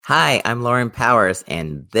Hi, I'm Lauren Powers,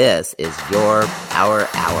 and this is your Power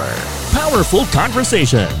Hour. Powerful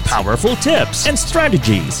conversation, powerful tips, and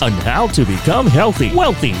strategies on how to become healthy,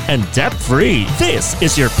 wealthy, and debt-free. This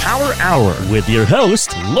is your Power Hour with your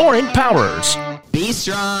host, Lauren Powers. Be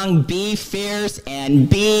strong, be fierce, and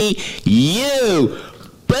be you.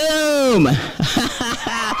 Boom!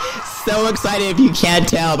 So excited if you can't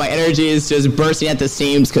tell. My energy is just bursting at the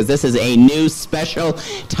seams because this is a new special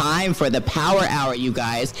time for the Power Hour, you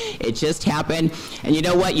guys. It just happened. And you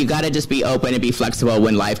know what? You got to just be open and be flexible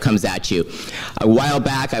when life comes at you. A while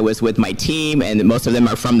back, I was with my team, and most of them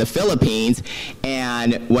are from the Philippines.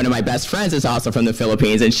 And one of my best friends is also from the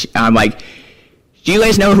Philippines. And I'm like, do you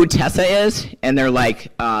guys know who Tessa is? And they're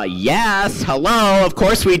like, yes, hello, of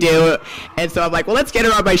course we do. And so I'm like, well, let's get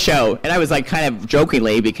her on my show. And I was like kind of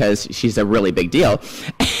jokingly because she's a really big deal.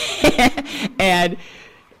 And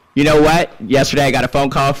you know what? Yesterday I got a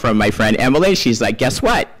phone call from my friend Emily. She's like, guess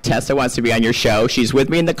what? Tessa wants to be on your show. She's with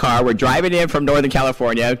me in the car. We're driving in from Northern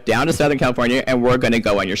California down to Southern California, and we're going to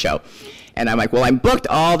go on your show. And I'm like, well, I'm booked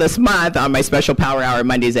all this month on my special Power Hour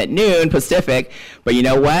Mondays at noon Pacific. But you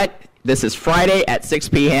know what? This is Friday at 6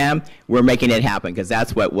 p.m. We're making it happen because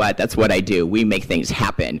that's what I do. We make things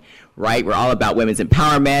happen, right? We're all about women's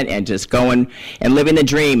empowerment and just going and living the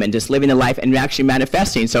dream and just living the life and actually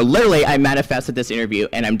manifesting. So literally, I manifested this interview,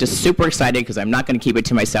 and I'm just super excited because I'm not going to keep it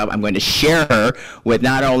to myself. I'm going to share her with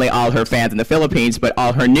not only all her fans in the Philippines, but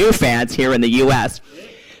all her new fans here in the U.S.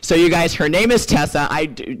 So you guys, her name is Tessa.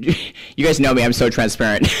 You guys know me. I'm so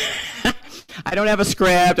transparent. I don't have a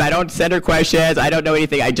script. I don't send her questions. I don't know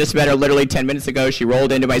anything. I just met her literally 10 minutes ago. She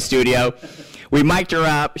rolled into my studio. We mic'd her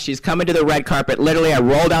up. She's coming to the red carpet. Literally, I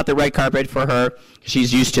rolled out the red carpet for her.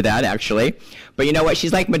 She's used to that, actually. But you know what?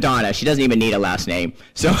 She's like Madonna. She doesn't even need a last name.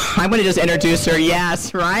 So I'm going to just introduce her.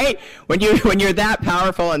 Yes, right? When you're that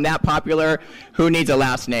powerful and that popular, who needs a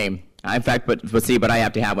last name? In fact, but I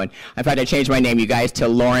have to have one. In fact, I changed my name, you guys, to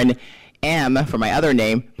Lauren M. for my other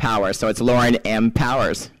name, Powers. So it's Lauren M.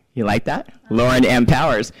 Powers. You like that? Lauren M.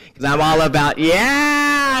 Powers. Because I'm all about,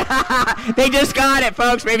 yeah! They just got it,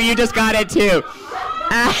 folks. Maybe you just got it, too.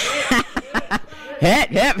 Hip,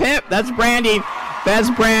 hip, hip. That's branding.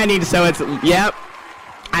 That's branding. So it's, yep.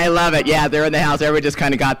 I love it. Yeah, they're in the house. Everybody just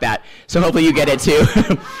kind of got that. So hopefully you get it, too.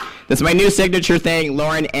 That's my new signature thing,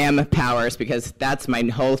 Lauren M. Powers, because that's my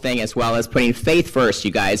whole thing, as well as putting faith first,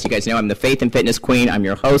 you guys. You guys know I'm the Faith and Fitness Queen. I'm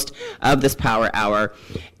your host of this Power Hour.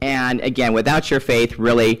 And again, without your faith,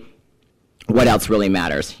 really, what else really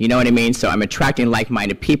matters? You know what I mean? So I'm attracting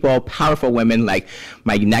like-minded people, powerful women like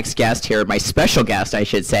my next guest here, my special guest, I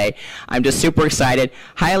should say. I'm just super excited.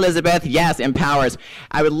 Hi, Elizabeth. Yes, Empowers.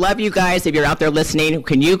 I would love you guys, if you're out there listening,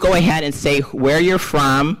 can you go ahead and say where you're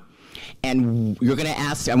from? And you're going to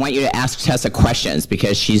ask, I want you to ask Tessa questions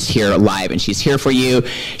because she's here live and she's here for you.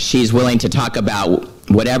 She's willing to talk about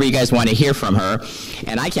whatever you guys want to hear from her.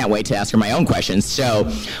 And I can't wait to ask her my own questions. So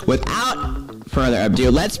without further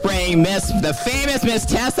ado, let's bring the famous Miss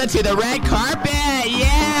Tessa to the red carpet.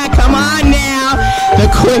 Yeah, come on now. The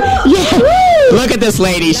queen. Yeah. Look at this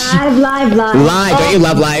lady. Live. Live. Don't you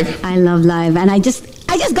love live? I love live. And I just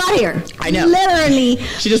got here. I know. Literally.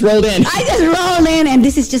 She just rolled in. I just rolled in, and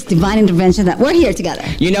this is just divine intervention that we're here together.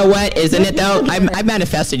 You know what, isn't it though? I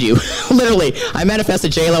manifested you. Literally. I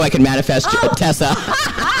manifested J-Lo. I can manifest Tessa.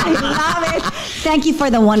 I love it. Thank you for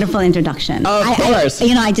the wonderful introduction. Of course.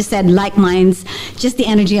 I just said like minds, just the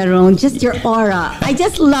energy around, just your aura. I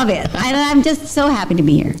just love it. I'm just so happy to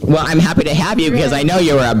be here. Well, I'm happy to have you because I know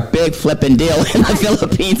you were a big flipping deal in the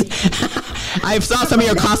Philippines. I saw some of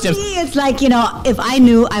your costumes. It's like, if I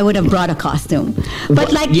knew, I would have brought a costume.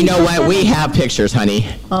 But like, you know what? We have pictures, honey.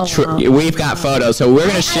 Oh, wow. We've got photos, so we're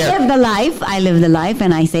going to share. I live the life,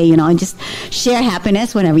 and I say, just share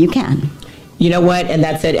happiness whenever you can. You know what? And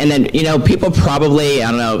that's it. And then, people probably, I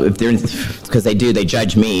don't know if they're, because they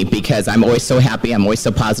judge me because I'm always so happy. I'm always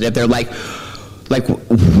so positive. They're like,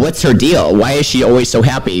 what's her deal? Why is she always so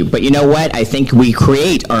happy? But you know what? I think we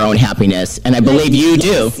create our own happiness, and I believe you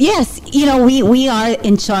do. Yes. We are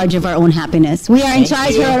in charge of our own happiness. We are in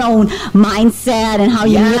charge of our own mindset and how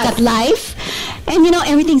you look at life. And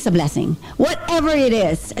everything's a blessing. Whatever it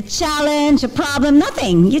is, a challenge, a problem,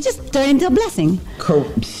 nothing. You just turn it into a blessing.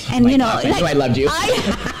 And I knew I loved you.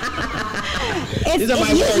 These are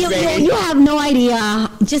my words, baby. You have no idea.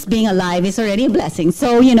 Just being alive is already a blessing.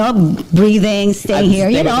 So, breathing, staying here,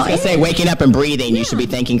 I was going to say, waking up and breathing, you should be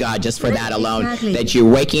thanking God just for that alone. Exactly. That you're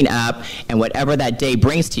waking up, and whatever that day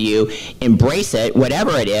brings to you, embrace it.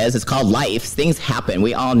 Whatever it is, it's called life. Things happen.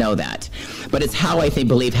 We all know that. But it's how I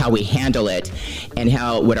believe how we handle it, and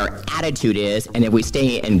what our attitude is. And if we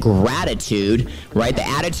stay in gratitude, right? The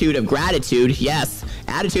attitude of gratitude, yes,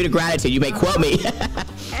 attitude of gratitude. You may quote me.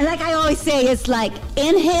 And like I always say, it's like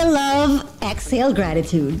inhale love, exhale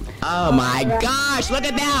gratitude. Oh my gosh, look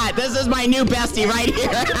at that. This is my new bestie right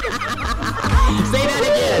here. Say that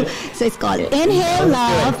again. So it's called inhale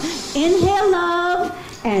love,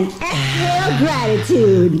 and exhale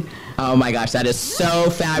gratitude. Oh my gosh, that is so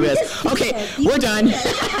fabulous. Okay, we're done.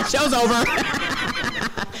 Show's over.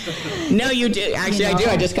 No, you do. Actually, I do.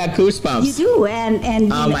 I just got goosebumps. You do,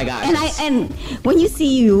 and oh my gosh. And when you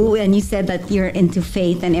see you, and you said that you're into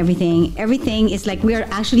faith and everything is like we're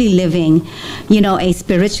actually living, a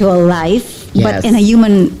spiritual life, Yes. but in a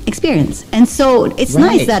human experience. And so it's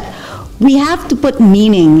Right. nice that we have to put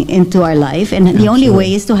meaning into our life, and the only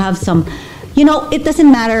way is to have some. It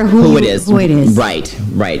doesn't matter who it is.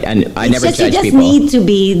 Right. And I never judge you just people. need to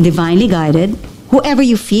be divinely guided. Whoever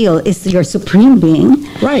you feel is your supreme being.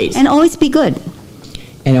 Right. And always be good.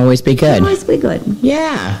 And always be good. Always be good.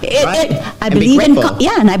 Yeah. right. I And be believe in grateful.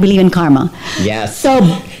 and I believe in karma. Yes. So,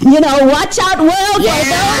 watch out, world,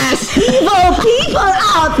 Yes. for those evil people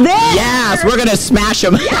out there. Yes, we're going to smash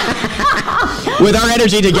them. With our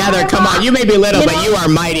energy together. Come on. You may be little, but you are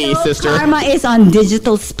mighty, sister. Karma is on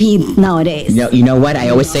digital speed nowadays. You know what? I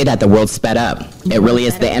always say that the world's sped up. It really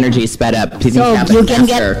is. The energy is sped up. Things So happen you can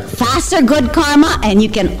faster. get faster good karma, and you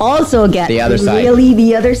can also get The other side. really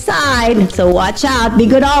the other side. So watch out. Be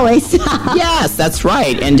good always. Yes, that's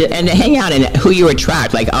right. And hang out and who you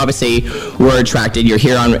attract. Like obviously we're attracted. You're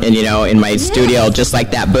here in my studio just like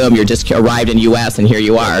that. Boom, you're just arrived in US and here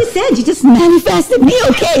you are. You said you just manifested me.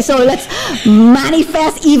 Okay, so let's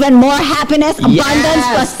manifest even more happiness, abundance,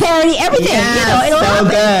 prosperity, everything. Yes, it'll so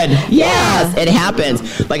happen. good. Yes, it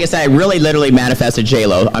happens. Like I said, I really literally manifested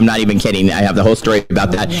J-Lo. I'm not even kidding. I have the whole story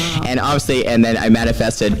about that. Wow. And obviously, and then I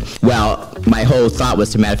manifested, my whole thought was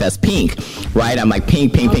to manifest Pink, right? I'm like,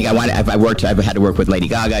 Pink. I've had to work with Lady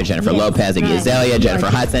Gaga, Jennifer Lopez, Iggy Azalea, Jennifer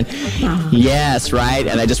Hudson. Yes, right?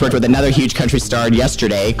 And I just worked with another huge country star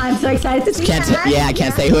yesterday. I'm so excited to see that. I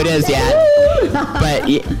can't say who it is yet.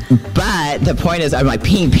 But the point is, I'm like,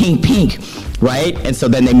 Pink, right? And so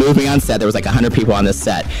then they moved me on set. There was like 100 people on this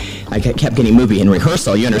set. I kept getting movie in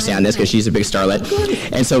rehearsal. You understand this because she's a big starlet.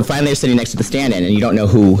 And so finally they're sitting next to the stand-in, and you don't know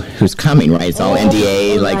who's coming, right? It's all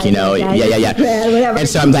NDA, yeah. And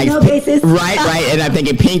so I'm like, right. And I'm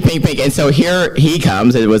thinking Pink. And so here he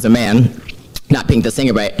comes. It was a man. Not Pink the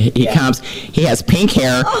singer, but he comes. He has pink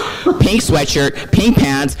hair, pink sweatshirt, pink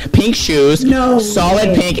pants, pink shoes,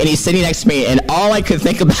 solid pink, and he's sitting next to me. And all I could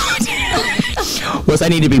think about was I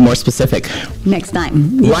need to be more specific. Next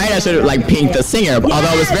time. Right? I should have like Pink the singer.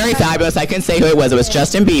 Although it was very fabulous. I couldn't say who it was. It was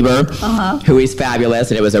Justin Bieber, who is fabulous,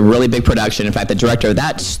 and it was a really big production. In fact, the director of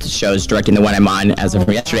that show is directing the one I'm on as of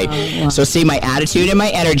yesterday. Wow. So see, my attitude and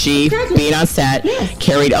my energy being on set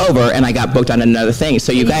carried over, and I got booked on another thing.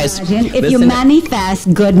 So you guys, if you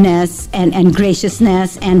manifest goodness and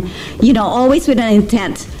graciousness and always with an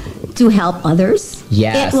intent to help others,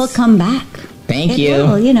 Yes. it will come back. Thank It you.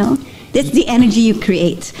 will, it's the energy you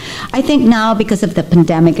create. I think now because of the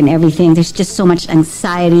pandemic and everything, there's just so much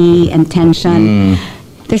anxiety and tension.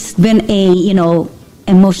 There's been a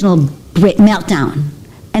emotional meltdown,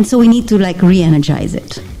 and so we need to re-energize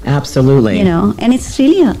it. Absolutely. And it's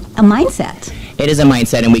really a mindset. It is a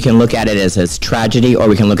mindset, and we can look at it as tragedy, or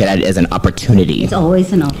we can look at it as an opportunity. It's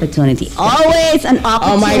always an opportunity. Always an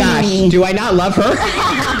opportunity. Oh my gosh, do I not love her?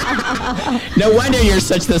 No wonder you're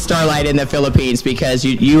such the starlight in the Philippines, because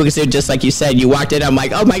you just like you said, you walked in, I'm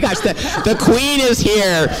like, oh my gosh, the queen is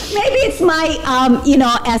here. Maybe it's my,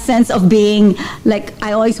 essence of being,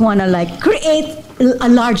 I always want to, create a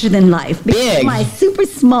larger than life. Big. My super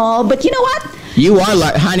small, but you know what? You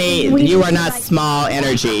are, honey, you are not small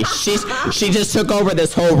energy. She just took over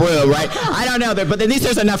this whole room, right? I don't know, but at least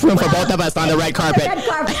there's enough room for both of us on the red carpet. Red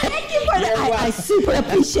carpet. Thank you for that. I super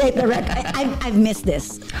appreciate the red carpet. I've missed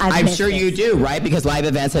this. I'm sure you do, right? Because live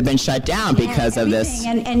events have been shut down because of this.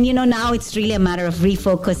 And now it's really a matter of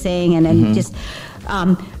refocusing and just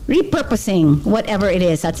repurposing whatever it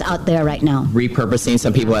is that's out there right now. Repurposing.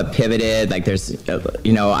 Some people have pivoted. Like there's,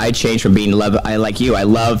 I changed from being I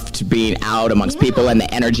loved being out amongst people and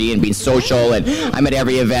the energy and being social. And I'm at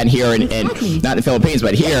every event here in not in the Philippines,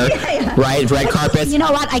 but here, right? Red carpets. You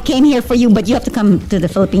know what? I came here for you, but you have to come to the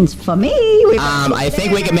Philippines for me. I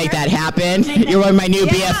think we can make that happen. You're my new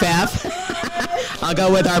BFF. I'll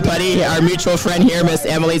go with our buddy, our mutual friend here, Miss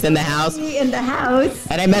Emily's in the house. In the house.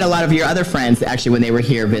 And I met a lot of your other friends actually when they were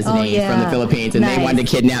here visiting from the Philippines, and they wanted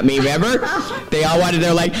to kidnap me. Remember? They all wanted.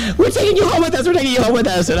 They're like, "We're taking you home with us. We're taking you home with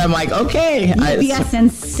us." And I'm like, "Okay." You'll be a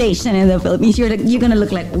sensation in the Philippines. You're gonna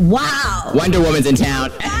look like wow. Wonder Woman's in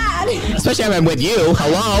town. Especially when I'm with you.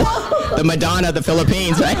 Hello, the Madonna of the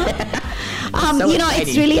Philippines, right?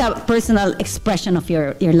 It's really a personal expression of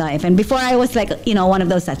your life. And before I was like, one of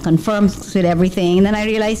those that confirms with everything. And then I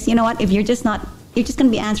realized, you know what? If you're just going to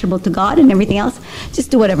be answerable to God and everything else,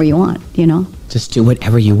 just do whatever you want, Just do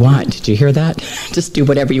whatever you want. Did you hear that? Just do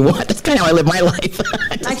whatever you want. That's kind of how I live my life.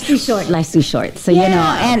 Life's too short. Life's too short. So,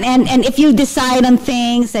 and if you decide on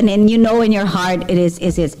things and in your heart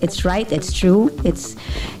it's right, it's true, it's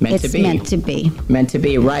meant to be. Meant to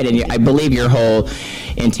be, right. And I believe your whole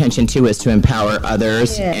intention, too, is to empower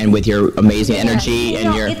others and with your amazing energy.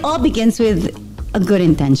 It all begins with a good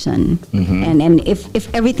intention. Mm-hmm. And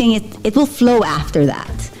if everything, it will flow after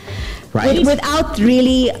that. Right. Without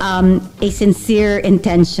really a sincere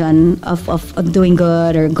intention of doing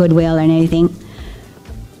good or goodwill or anything,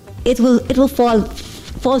 it will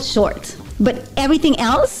fall short. But everything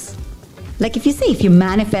else, like if you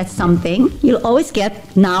manifest something, you'll always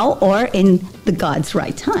get now or in the God's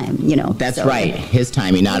right time. That's right. His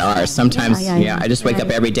timing, not ours. Sometimes, I just wake up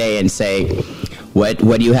every day and say, What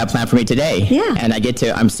do you have planned for me today? Yeah. And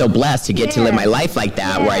I'm so blessed to get to live my life like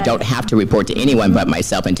that, where I don't have to report to anyone but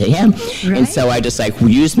myself and to him. Right. And so I just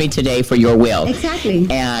use me today for your will. Exactly.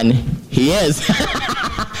 And he is.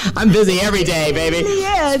 I'm busy every day, baby.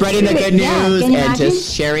 Yes, spreading the good news and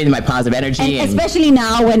just sharing my positive energy. And especially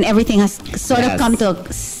now when everything has sort of come to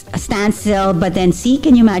a standstill, but then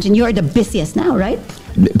can you imagine? You're the busiest now, right?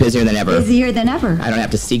 Busier than ever. Busier than ever. I don't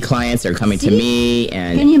have to see clients. They're coming to me.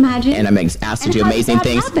 And can you imagine? And I'm asked to do amazing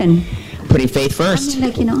things. Happen? Putting faith first.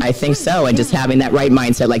 I think so. And just having that right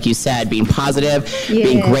mindset, like you said, being positive,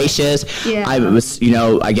 being gracious. Yeah. I was,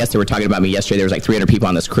 I guess they were talking about me yesterday. There was like 300 people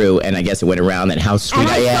on this crew, and I guess it went around that how sweet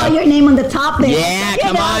I am. I saw your name on the top there. Yeah,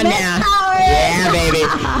 come on now. Yeah, baby.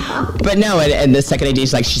 But no, and the second AD,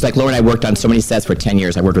 she's like, Lauren, I worked on so many sets for 10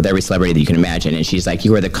 years. I worked with every celebrity that you can imagine. And she's like,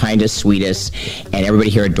 you are the kindest, sweetest, and everybody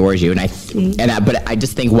here adores you. But I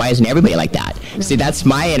just think, why isn't everybody like that? Right. See, that's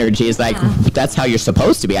my energy. Is like, that's how you're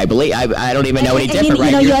supposed to be. I believe. I don't even know any different,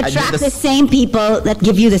 right? You attract the same people that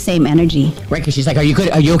give you the same energy. Right, because she's like, are you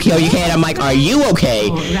good? Are you okay? Are you okay? And I'm like, are you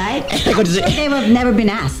okay? Right. They have never been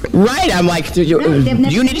asked. Right. I'm like,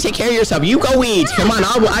 you need to take care of yourself. You go eat. Yeah. Come on,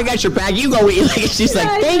 I got your back. You go eat. She's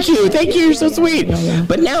like, thank you. You're so sweet. Yeah.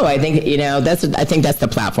 But no, I think that's the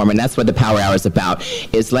platform, and that's what the Power Hour is about.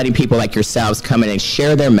 Is letting people like yourselves come in and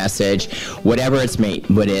share their message, whatever it's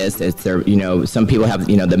their. Some people have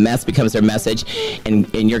the mess becomes their message, and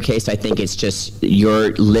in your case, I think it's just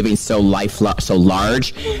you're living so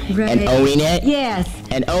large, and owning it. Yes.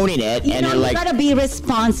 And owning it, and you're like, you gotta be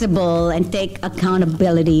responsible and take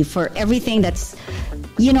accountability for everything that's.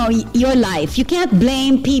 Your life. You can't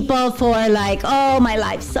blame people for like, oh, my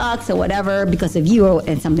life sucks or whatever because of you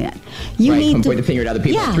and something like that. You need to point the finger at other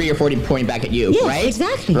people. 3 or 40 pointing back at you, right?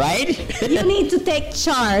 Exactly. Right? You need to take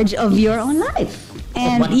charge of your own life,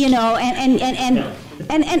 and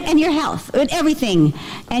and your health, and everything.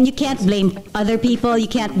 And you can't blame other people. You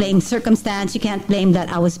can't blame circumstance. You can't blame that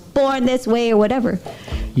I was born this way or whatever.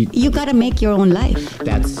 You got to make your own life.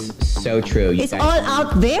 That's so true. It's all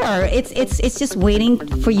out there. It's just waiting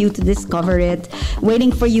for you to discover it,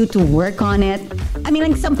 waiting for you to work on it. I mean,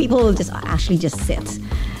 like some people will just sit.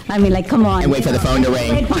 I mean, like, come on. And wait for the phone to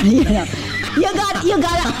ring. You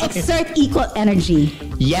gotta exert equal energy.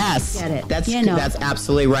 Yes, that's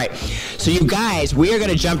absolutely right. So you guys, we are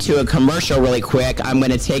going to jump to a commercial really quick. I'm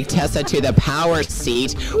going to take Tessa to the power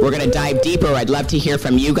seat. We're going to dive deeper. I'd love to hear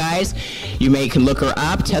from you guys. You can look her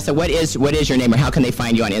up. Tessa, what is your name, or how can they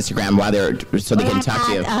find you on Instagram so they can talk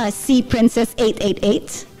to you? C Princess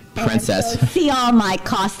 888. Princess. See all my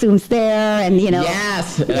costumes there, and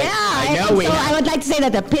Yes. Yeah. I know I would like to say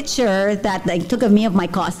that the picture that they took of me of my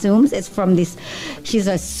costumes is from this. She's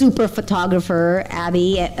a super photographer,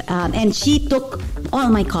 Abby, and she took all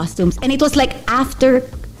my costumes, and it was like after.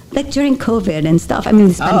 Like during COVID and stuff. I mean,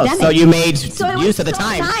 this pandemic. So you made use of the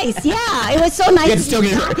time. Nice, yeah. It was so nice to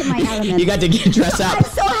be back in my element. You got to get dressed up. I'm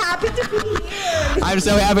so happy to be here. I'm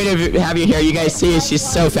so happy to have you here. You guys see, she's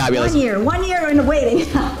so fabulous. 1 year in the waiting.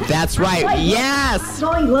 That's right. Yes.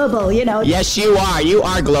 Going global, you know. Yes, you are. You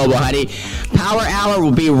are global, honey. Power Hour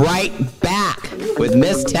will be right back with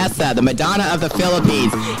Miss Tessa, the Madonna of the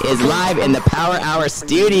Philippines, is live in the Power Hour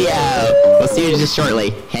studio. We'll see you just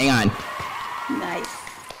shortly. Hang on. Nice.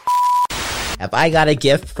 Have I got a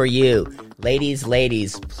gift for you? Ladies,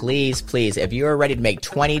 please, if you are ready to make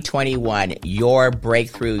 2021 your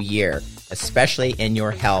breakthrough year, especially in your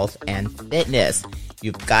health and fitness,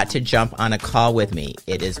 you've got to jump on a call with me.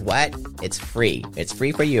 It is what? It's free. It's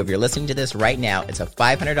free for you. If you're listening to this right now, it's a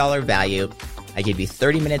 $500 value. I give you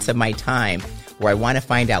 30 minutes of my time where I want to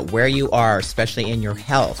find out where you are, especially in your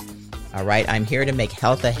health. All right? I'm here to make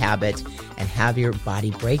health a habit and have your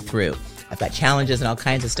body breakthrough. I've got challenges and all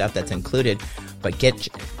kinds of stuff that's included, but get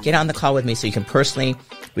on the call with me so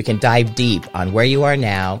we can dive deep on where you are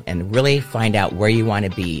now and really find out where you want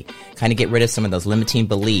to be. Kind of get rid of some of those limiting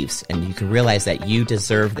beliefs, and you can realize that you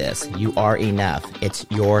deserve this. You are enough. It's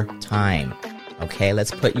your time. Okay,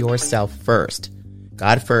 let's put yourself first.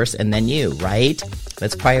 God first, and then you, right?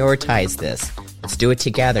 Let's prioritize this. Let's do it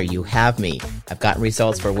together. You have me. I've gotten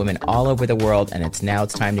results for women all over the world, and it's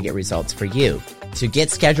time to get results for you. To get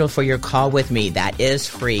scheduled for your call with me, that is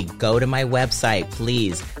free. Go to my website,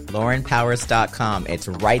 please, laurenpowers.com. It's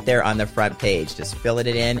right there on the front page. Just fill it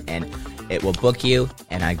in, and it will book you,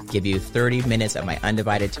 and I give you 30 minutes of my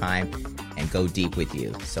undivided time and go deep with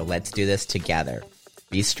you. So let's do this together.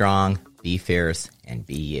 Be strong, be fierce, and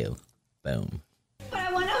be you. Boom. But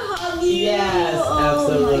I want to hug you. Yes,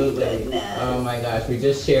 absolutely. Oh my goodness. Oh my gosh, we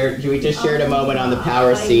just shared a moment on the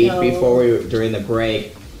power seat during the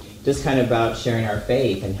break. Just kind of about sharing our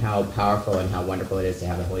faith and how powerful and how wonderful it is to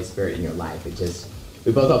have the Holy Spirit in your life.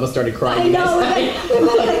 We both almost started crying. I know.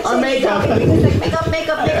 Our makeup.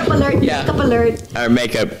 Makeup alert. Yeah. Makeup alert. Our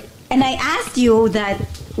makeup. And I asked you that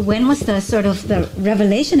when was the sort of the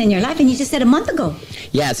revelation in your life, and you just said a month ago.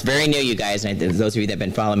 Yeah, it's very new, you guys. And those of you that have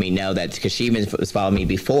been following me know that because she was following me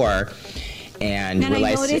before. And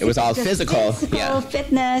realized it was all physical.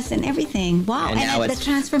 Fitness and everything. Wow. And now the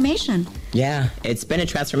transformation. Yeah, it's been a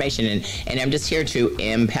transformation. And I'm just here to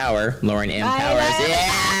empower. Lauren empowers.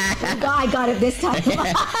 I got it this time.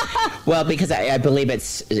 Well, because I believe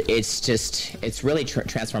it's really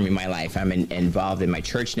transforming my life. I'm involved in my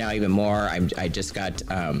church now even more. I just got...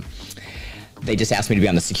 they just asked me to be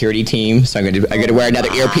on the security team, so I'm going to wear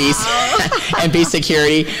another earpiece and be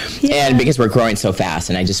security, and because we're growing so fast,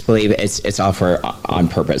 and I just believe it's all on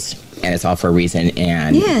purpose, and it's all for a reason,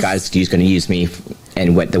 and God's going to use me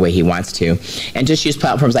in the way He wants to, and just use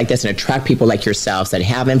platforms like this and attract people like yourselves that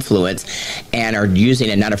have influence and are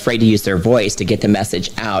using and not afraid to use their voice to get the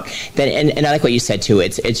message out. And I like what you said too.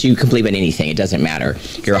 It's you can believe in anything. It doesn't matter.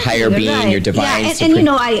 You're a higher being. Right. You're divine. Yeah, and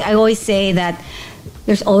I always say that.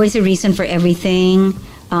 There's always a reason for everything.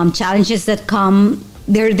 Challenges that come,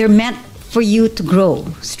 they're meant for you to grow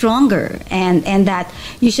stronger, and that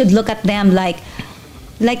you should look at them like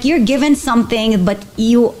you're given something, but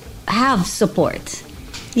you have support.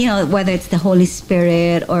 Whether it's the Holy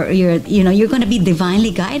Spirit or you're going to be divinely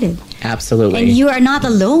guided. Absolutely. And you are not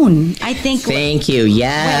alone. I think. Thank you.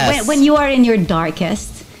 Yes. When you are in your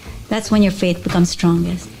darkest, that's when your faith becomes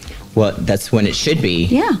strongest. Well, that's when it should be.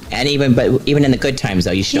 Yeah. And even in the good times,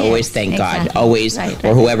 though, you should always thank God, always, right.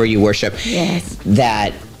 Or whoever you worship. Yes.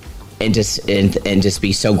 That, and just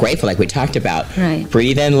be so grateful, like we talked about. Right.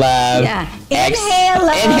 Breathe in love. Yeah.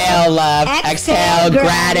 Inhale love. Exhale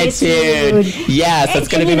gratitude. Yes, that's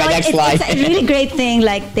going to be my next slide. It's a really great thing.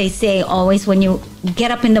 Like they say always, when you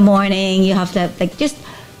get up in the morning, you have to just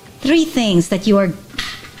 3 things that you are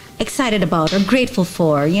excited about or grateful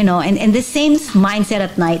for, and the same mindset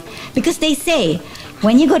at night, because they say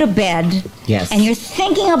when you go to bed and you're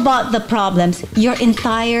thinking about the problems, your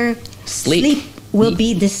entire sleep will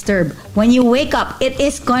be disturbed. When you wake up, it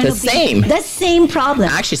is going to be the same problem.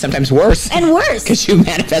 Actually, sometimes worse. And worse. Because you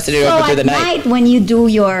manifested it over through the night. So at night, when you do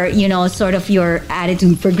your, sort of your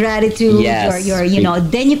attitude for gratitude, your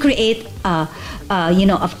then you create a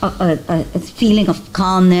feeling of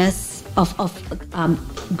calmness, of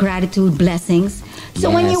gratitude, blessings. So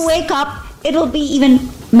when you wake up, it'll be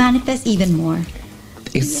manifest even more.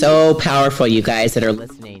 It's so powerful, you guys that are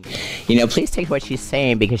listening. Please take what she's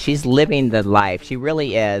saying, because she's living the life. She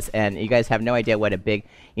really is. And you guys have no idea what a big,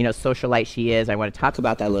 socialite she is. I want to talk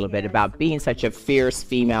about that a little bit, about being such a fierce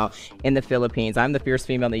female in the Philippines. I'm the fierce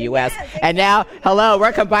female in the U.S. And now,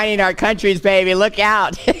 we're combining our countries, baby. Look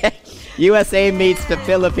out. USA meets the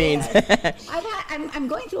Philippines. I'm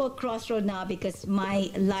going through a crossroad now because my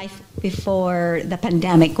life before the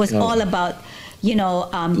pandemic was all about,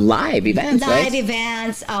 live events, live right?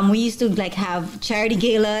 events. We used to like have charity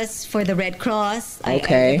galas for the Red Cross.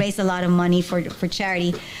 Okay. I raised a lot of money for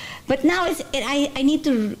charity, but now I need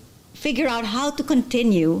to figure out how to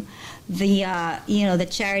continue the the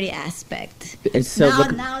charity aspect. And so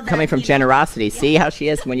Now that, coming from generosity, see how she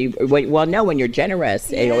is when you're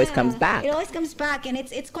generous, it always comes back. It always comes back, and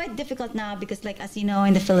it's quite difficult now because, like, as you know,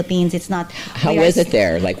 in the Philippines, it's not. How is it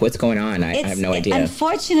there? Like, what's going on? I have no idea.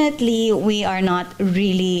 Unfortunately, we are not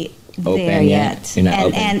really Open there yet. You're not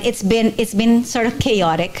open. And it's been sort of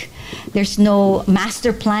chaotic. There's no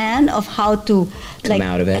master plan of how to Come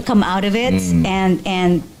out of it.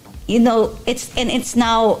 and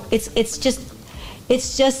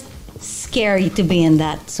it's just scary to be in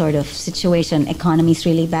that sort of situation. Economy's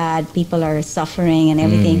really bad. People are suffering and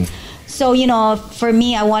everything. So, for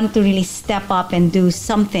me, I want to really step up and do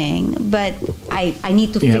something, but I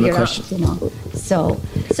need to figure out, So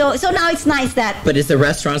now it's nice that. But is the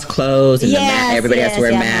restaurants closed and everybody has to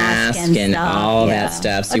wear masks and stuff, all that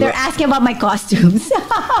stuff? So they're asking about my costumes.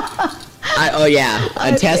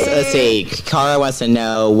 Let's see. Cara wants to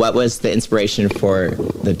know what was the inspiration for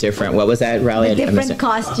the different. What was that, Riley? Different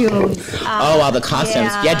costumes. All the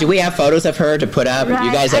costumes. Yeah. Do we have photos of her to put up? Right.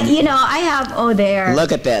 You guys have. I have. There.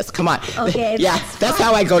 Look at this. Come on. Okay. That's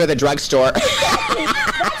how I go to the drugstore.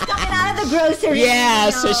 That's coming out of the grocery.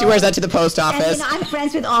 Yeah. So she wears that to the post office. And, I'm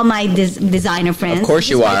friends with all my designer friends. Of course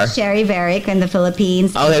you are. Sherry Varick in the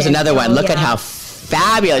Philippines. Oh, there's another one. Look at how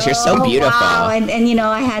fabulous. You're so beautiful. Wow. And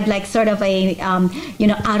I had like sort of a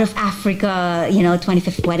out of Africa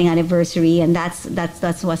 25th wedding anniversary, and that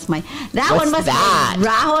was my one was by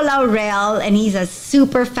Rahul Laurel, and he's a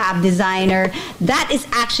super fab designer. That is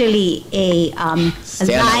actually a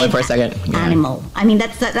live for a second. animal. I mean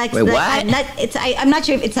that's Wait, what? I'm not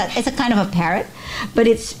sure if it's a kind of a parrot, but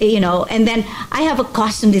it's and then I have a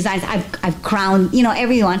costume design. I've crowned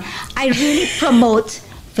everyone. I really promote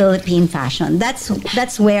Philippine fashion. That's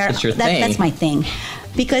where that's my thing,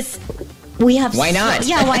 because we have. Why not?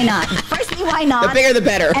 Why not? Firstly, why not? The bigger, the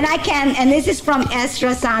better. And this is from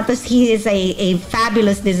Ezra Santos. He is a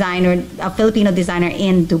fabulous designer, a Filipino designer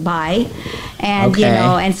in Dubai, and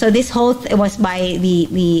and so this whole was by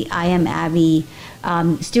the I Am Abby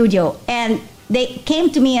studio, and they came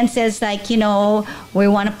to me and says like, we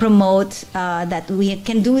want to promote that we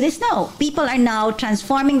can do this now. People are now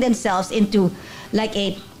transforming themselves into like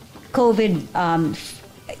a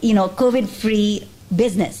COVID-free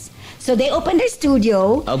business. So they open their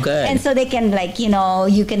studio. Oh, good. And so they can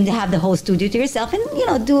you can have the whole studio to yourself and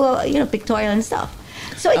do pictorial and stuff.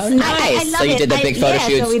 So it's nice. I love so you did the big photo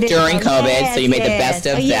shoots during COVID. So you made the best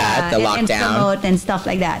of that, the lockdown, and stuff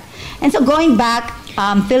like that. And so going back,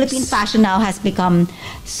 Philippine fashion now has become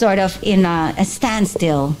sort of in a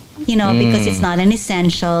standstill, because it's not an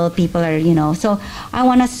essential. People are, so I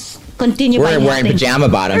want to continue. We're wearing pajama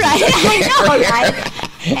bottoms. Right. I know, right?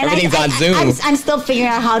 Everything's on Zoom. I'm still figuring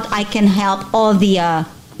out how I can help all the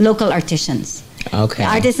local artisans. Okay.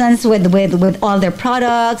 Artisans with all their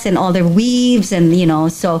products and all their weaves and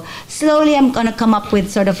so slowly I'm gonna come up with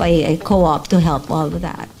sort of a co-op to help all of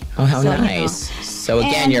that. Oh, how nice. So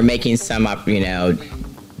again, you're making some up,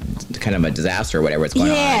 kind of a disaster or whatever is going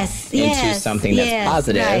on into something that's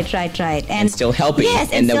positive. Right. And still helping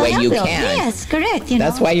in the way you can. Yes, correct.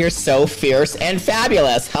 That's why you're so fierce and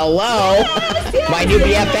fabulous. Hello. Yes, my new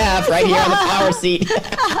BFF right here on the power seat.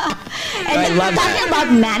 And I love talking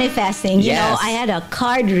about manifesting, I had a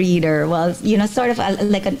card reader, sort of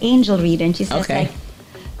like an angel reader, and she says like,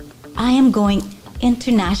 I am going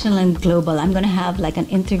international and global. I'm going to have like an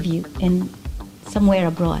interview in somewhere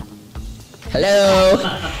abroad. Hello.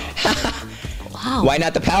 Wow. Why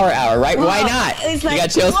not the power hour, right? Wow. Why not? It's like, you got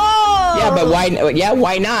chills. Whoa. Yeah, but why? Yeah,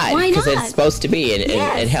 why not? Why not? Because it's supposed to be, and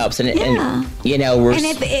it helps. And we're.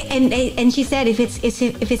 And she said if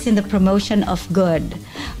it's in the promotion of good,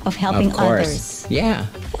 of helping others. Yeah.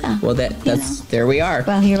 Well, that's there we are.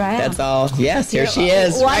 Well, here I am. That's all. Yes, here she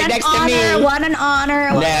is, right next to me. What an honor.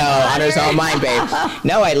 Honor's all mine, babe.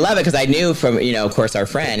 No, I love it because I knew from of course, our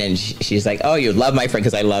friend, and she's like, oh, you love my friend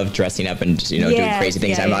because I love dressing up and doing crazy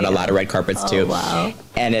things. I'm on a lot of red carpets too. Wow.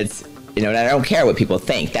 And it's. And I don't care what people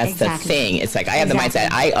think. That's the thing. It's like I have the mindset.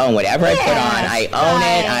 I own whatever I put on. I own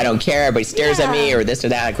it. I don't care. Everybody stares at me or this or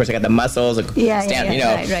that. Of course, I got the muscles. Right.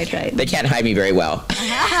 They can't hide me very well.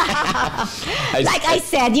 Like I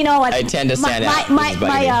said, you know what? I tend to stand out.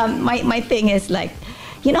 My thing is like,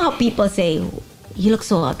 you know how people say, you look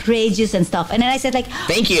so outrageous and stuff. And then I said like,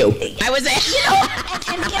 thank you. I was and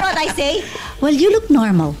you know what I say? Well, you look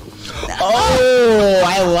normal. Oh,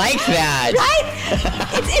 I like that. Right?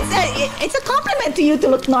 It's a compliment to you to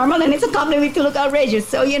look normal, and it's a compliment to look outrageous.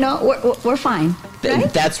 So, we're fine.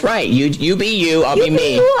 Right? That's right. You be you, I'll be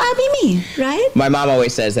me. You, I'll be me, right? My mom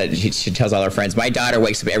always says that she tells all her friends, my daughter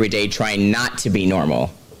wakes up every day trying not to be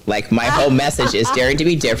normal. Like, my whole message is daring to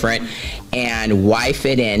be different, and why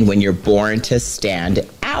fit in when you're born to stand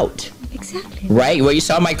out? Exactly. Right? Well, you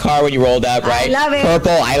saw my car when you rolled up, right? I love it.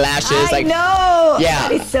 Purple eyelashes. I know. Yeah.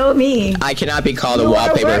 That is so me. I cannot be called a You are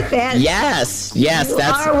wallpaper. worth it. Yes, You that's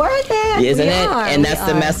are worth it. isn't We it? are. And that's We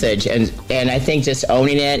the are. message. And I think just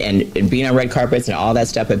owning it and being on red carpets and all that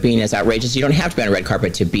stuff, but being as outrageous, you don't have to be on a red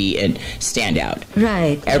carpet to be and stand out.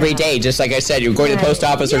 Right. Every day, just like I said, you're going to the post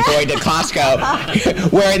office or going to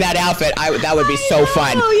Costco wearing that outfit. That would be so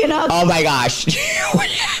fun. Oh my gosh.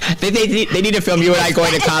 they need to film you and I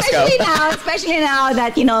going to Costco. Especially now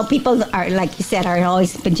that, people are, like you said, are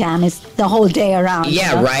always in pajamas the whole day around.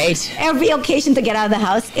 Yeah, right. Every occasion to get out of the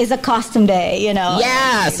house is a costume day,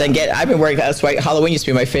 Yes, I've been wearing, that's why Halloween used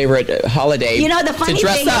to be my favorite holiday the funny to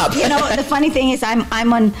dress thing up. Is, the funny thing is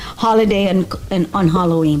I'm on holiday and on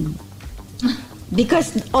Halloween.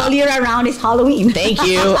 Because all year around is Halloween. Thank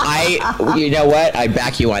you. You know what? I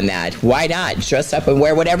back you on that. Why not? Dress up and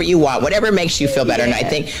wear whatever you want, whatever makes you feel better. And I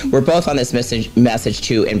think we're both on this message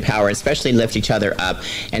to empower, especially lift each other up,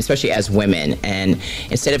 and especially as women. And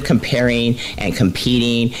instead of comparing and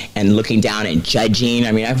competing and looking down and judging,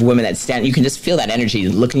 I mean, I have women that stand, you can just feel that energy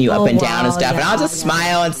looking you up and down and stuff. And I'll just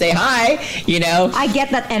smile and say hi, I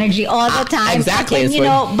get that energy all the time. Exactly.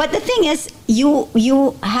 And, but the thing is,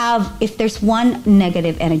 you have, if there's one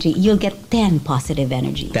negative energy, you'll get 10 positive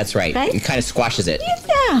energy. That's right. It kind of squashes it.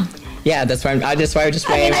 Yeah. Yeah, that's why I'm just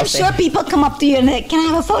waiting. I'm sure people come up to you and like, can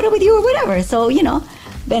I have a photo with you or whatever? So,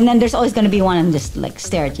 and then there's always going to be one and just like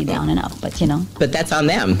stare at you down and up, but But that's on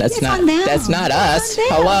them. That's not on them. That's not us. On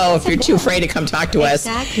them. Hello, That's if you're on too them. afraid to come talk to us.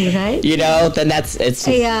 Exactly, right? Then it's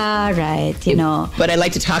Yeah, right, But I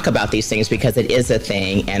like to talk about these things because it is a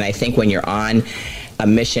thing, and I think when you're on a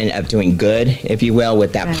mission of doing good, if you will,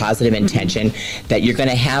 with that positive intention, that you're going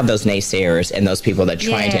to have those naysayers and those people that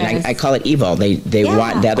try to, and I call it evil. They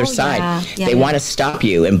want the other side. They want to stop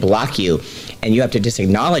you and block you, and you have to just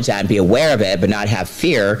acknowledge that and be aware of it, but not have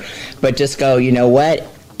fear, but just go, you know what?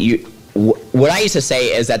 What I used to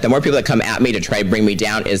say is that the more people that come at me to try to bring me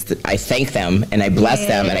down is that I thank them and I bless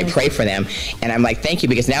them and I pray for them, and I'm like, thank you,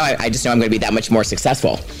 because now I just know I'm going to be that much more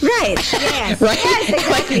successful. Right. Yes. Right? Yes,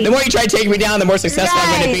 exactly. The more you try to take me down, the more successful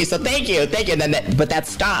I'm going to be. So thank you. And then but that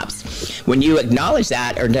stops when you acknowledge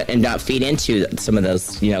that and not feed into some of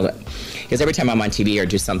those, because every time I'm on TV or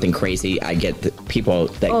do something crazy, I get the people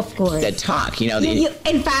that talk.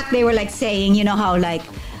 In fact, they were like saying, how like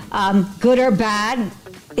good or bad,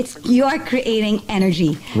 you are creating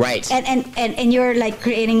energy, right? And you're like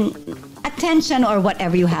creating attention or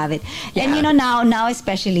whatever you have it. Yeah. And now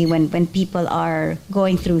especially when people are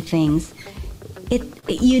going through things,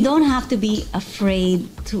 you don't have to be afraid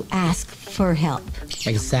to ask for help.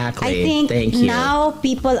 Exactly. I think Thank you. now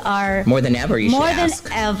people are more than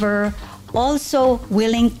ever. Also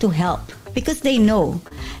willing to help because they know,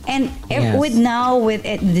 and with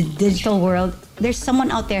the digital world, there's someone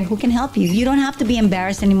out there who can help you. You don't have to be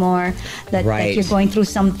embarrassed anymore that you're going through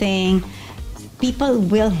something. People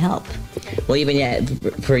will help. Well, even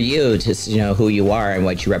for you, just who you are and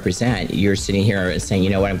what you represent, you're sitting here saying, you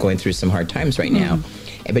know what, I'm going through some hard times right now,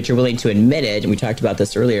 but you're willing to admit it. And we talked about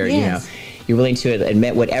this earlier. Yes. You're willing to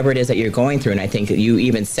admit whatever it is that you're going through. And I think that you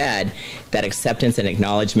even said that acceptance and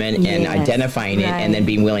acknowledgement and identifying it, and then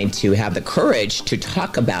being willing to have the courage to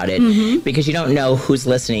talk about it, because you don't know who's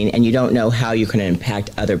listening and you don't know how you can impact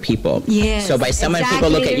other people. Yes, so by some people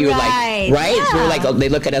look at you like, Yeah. They're like, they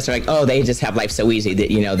look at us and like, oh, they just have life so easy that,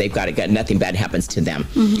 they've got nothing bad happens to them.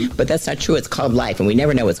 But that's not true. It's called life, and we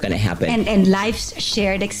never know what's going to happen. And life's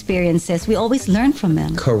shared experiences, we always learn from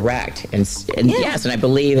them. Correct. And yes, and I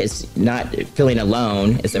believe it's not feeling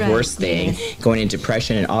alone is the worst thing. Yes. Going into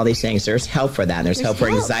depression and all these things, there's help for that. There's help for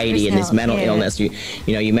anxiety and this mental illness. You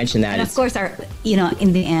mentioned that. And of course,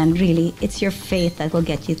 in the end, really, it's your faith that will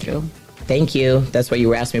get you through. Thank you. That's why you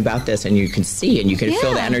were asking me about this, and you can see and you can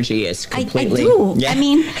feel the energy is completely. I do. Yeah. I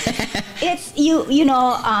mean, it's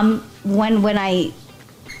when I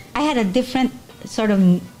had a different sort of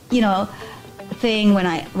thing when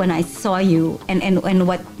I saw you and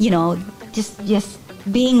what just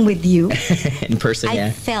being with you in person. I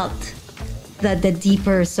felt the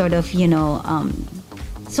deeper sort of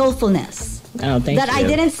soulfulness. Oh, thank you. That I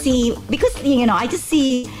didn't see because I just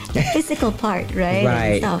see the physical part, right?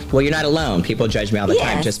 Right. And stuff. Well, you're not alone. People judge me all the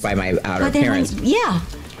time just by my outer appearance.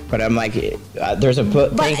 But I'm like, there's a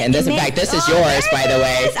book thing, and this, in fact, this is yours, by the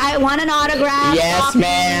way. I want an autograph. Yes,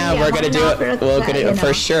 ma'am. We're gonna do it. We're gonna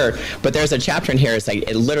for sure. But there's a chapter in here. It's like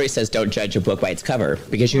it literally says, "Don't judge a book by its cover,"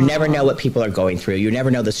 because you never know what people are going through. You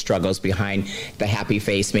never know the struggles behind the happy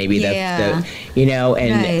face, maybe the you know.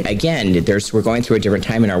 And again, we're going through a different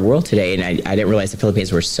time in our world today, and I didn't realize the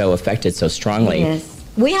Philippines were so affected so strongly. Yes,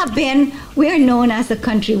 we are known as the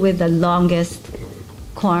country with the longest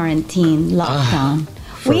quarantine lockdown.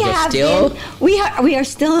 We are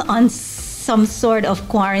still on some sort of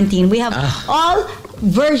quarantine. We have all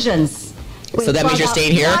versions. So that means you're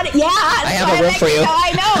staying here? Yeah. I have a room for you.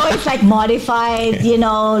 I know. It's like modified,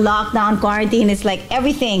 lockdown, quarantine. It's like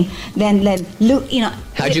everything. Then,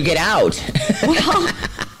 How'd you get out? Well,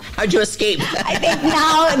 how'd you escape? I think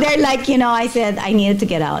now they're like, I said I needed to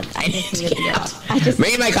get out. I needed to get out.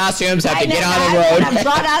 Me and my costumes have to get on the road. I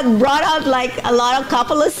brought out like a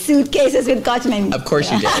couple of suitcases with costumes. Of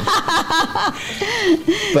course you did.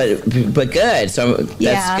 but good. So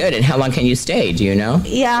that's good. And how long can you stay? Do you know?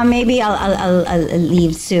 Yeah, maybe I'll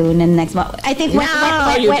leave soon and next month. I think when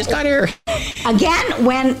just got here. Again,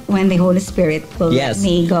 when the Holy Spirit will let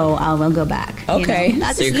me go, I will go back. Okay.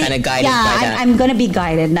 So you're kind of guided by that. I'm going to be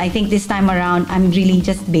guided. I think this time around, I'm really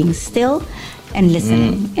just being still and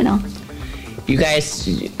listening, You guys,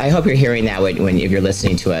 I hope you're hearing that if you're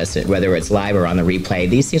listening to us, whether it's live or on the replay.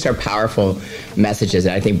 These things are powerful messages,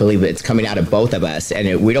 and I believe it's coming out of both of us.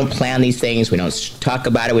 And we don't plan these things. We don't talk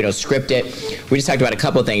about it. We don't script it. We just talked about a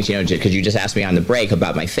couple of things, because you just asked me on the break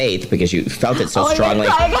about my faith because you felt it so strongly.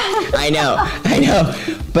 I know.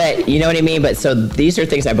 But you know what I mean? But so these are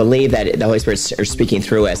things I believe that the Holy Spirit are speaking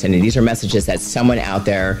through us, and these are messages that someone out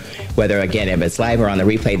there, whether, again, if it's live or on the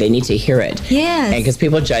replay, they need to hear it. Yes. And because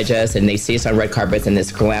people judge us, and they see us on red carpets in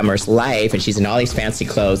this glamorous life, and she's in all these fancy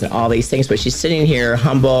clothes and all these things, but she's sitting here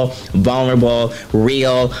humble, vulnerable,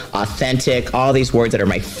 real, authentic, all these words that are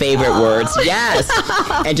my favorite words. Yes.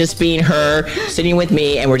 And just being her, sitting with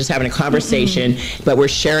me, and we're just having a conversation, but we're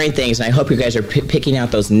sharing things, and I hope you guys are picking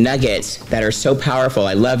out those nuggets that are so powerful.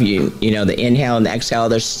 I love you. The inhale and the exhale,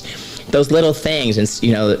 there's those little things, and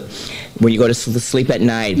when you go to sleep at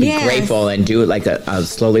night, be grateful and do like a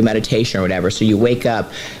slowly meditation or whatever, so you wake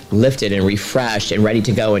up lifted and refreshed and ready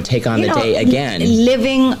to go and take on the day again.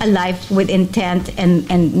 Living a life with intent and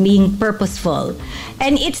being purposeful.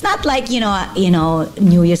 And it's not like,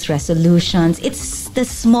 New Year's resolutions. It's the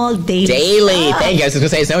small daily stuff. Thank you. I was going to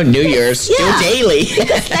say, it's no New Year's. Do daily.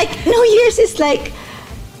 Because New Year's is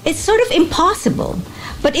it's sort of impossible.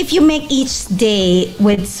 But if you make each day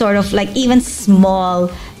with sort of even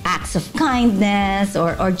small acts of kindness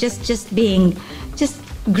or just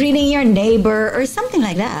greeting your neighbor or something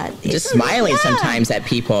like that. Just smiling sometimes at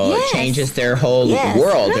people changes their whole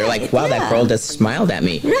world. Right. They're like, wow, that girl just smiled at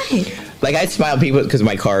me. Right. Like I smile at people because of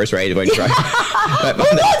my cars, right? If I drive. Who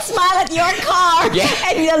won't smile at your car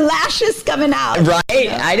and your lashes coming out? Right.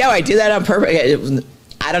 I know. I do that on purpose.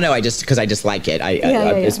 I don't know. Because I just like it.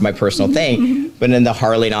 It's my personal thing. Mm-hmm. But then the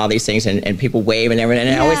Harley and all these things, and people wave and everything,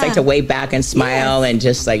 and I always like to wave back and smile, and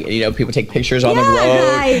just people take pictures on the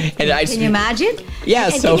road. Right. And can you imagine? Yeah,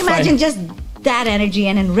 and so can you imagine just that energy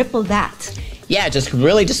and then ripple that? Yeah, just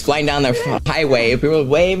flying down the highway, people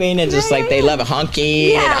waving and just they love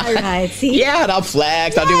honking. Yeah, right. See? Yeah, and I'll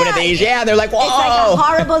flex. I'll do one of these. Yeah, they're like, whoa. It's like a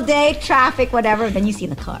horrible day, traffic, whatever. Then you see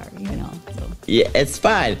the car, So. Yeah, it's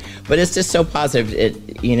fun, but it's just so positive.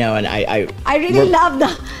 And I really love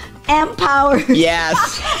the Empower. Yes.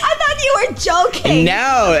 I thought you were joking.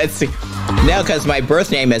 No, because my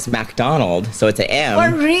birth name is MacDonald, so it's an M.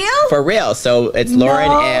 For real? For real. So it's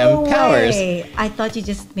Lauren M. Powers. I thought you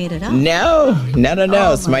just made it up. No.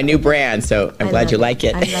 It's my new brand, so I'm glad you like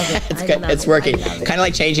it. I love it. It's good. It's working. Kind of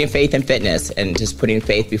like changing faith and fitness, and just putting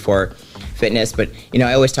faith before fitness. But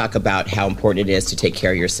I always talk about how important it is to take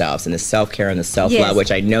care of yourselves and the self-care and the self-love,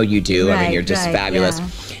 which I know you do. Right, I mean, you're just fabulous,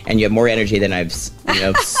 and you have more energy than I've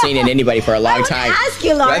seen in anybody for a long time. I want to ask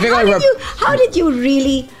you, Lauren, how did you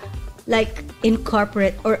really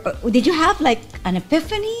incorporate, or did you have an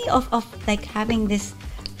epiphany of having this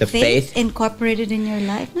faith incorporated in your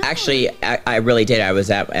life? No. Actually, I really did. I was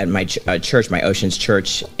at my church, my Oceans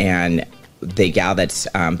Church, and the gal that's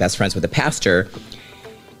best friends with the pastor,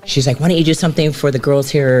 she's like, why don't you do something for the girls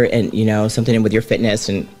here and, something with your fitness?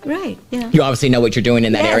 And right, yeah. You obviously know what you're doing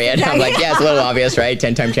in that area. And I'm like, it's a little obvious, right?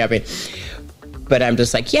 10-time champion. But I'm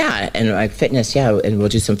just like, and fitness, and we'll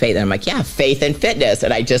do some faith. And I'm like, faith and fitness.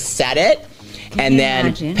 And I just said it. And then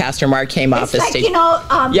imagine? Pastor Mark came off the stage. There's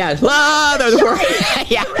a word.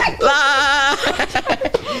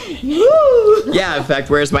 Yeah, in fact,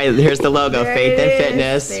 here's the logo, faith and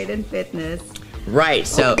fitness. Faith and fitness. Right.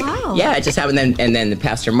 So, wow. yeah, it just happened. And then the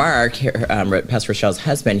Pastor Mark, Pastor Rochelle's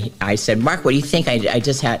husband, I said, Mark, what do you think? I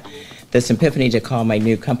just had this epiphany to call my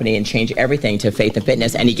new company and change everything to Faith and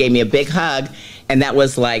Fitness. And he gave me a big hug. And that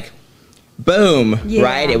was like, boom,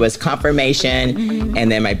 right? It was confirmation.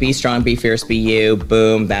 And then my Be Strong, Be Fierce, Be You,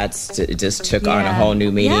 boom, it just took on a whole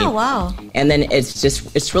new meaning. Yeah, wow. And then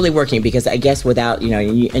it's really working because I guess without,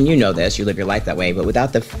 and you know this, you live your life that way, but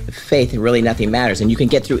without the faith, really nothing matters. And you can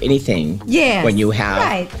get through anything when you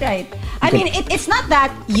have. Right. I mean, it's not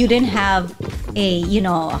that you didn't have a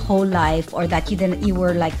whole life, or that you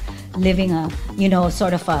were like living a,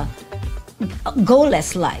 sort of a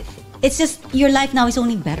goalless life. It's just your life now is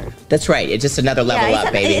only better. That's right. It's just another level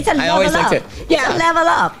up, baby. It's a level up. It's a level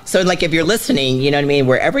up. So, like, if you're listening, you know what I mean?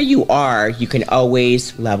 Wherever you are, you can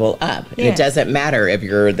always level up. And it doesn't matter if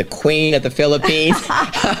you're the queen of the Philippines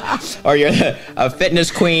or you're a fitness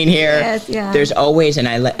queen here. Yes, yeah. There's always, and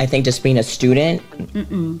I think just being a student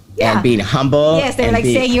and being humble. Yes, they're like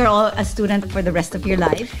saying you're all a student for the rest of your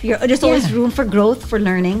life. There's always room for growth, for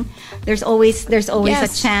learning. There's always a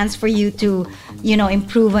chance for you to,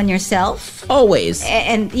 improve on yourself. Always.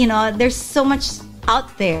 And there's so much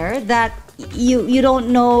out there that you don't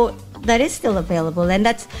know that is still available, and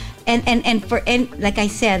that's and like I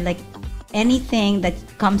said, like anything that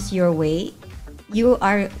comes your way, you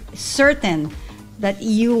are certain that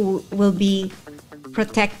you will be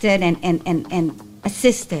protected and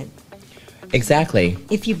assisted. Exactly.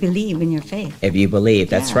 If you believe in your faith. If you believe,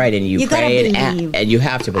 that's right. And you pray and you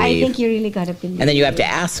have to believe. I think you really got to believe. And then you have to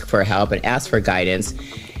ask for help and ask for guidance.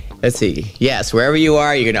 Let's see. Yes, wherever you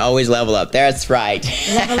are, you can always level up. That's right.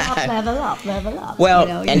 Level up.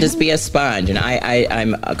 Well, and just be a sponge. And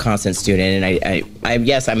I'm a constant student, and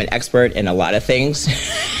I'm an expert in a lot of things.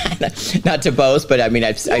 Not to boast, but I mean,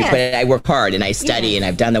 I work hard and I study and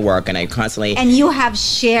I've done the work and I constantly. And you have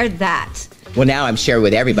shared that. Well, now I'm sharing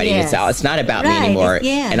with everybody. Yes. It's not about me anymore.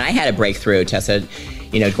 And I had a breakthrough, Tessa,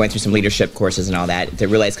 going through some leadership courses and all that, to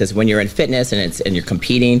realize, because when you're in fitness and you're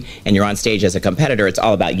competing and you're on stage as a competitor, it's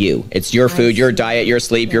all about you. It's your food, your diet, your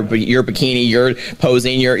sleep, your bikini, your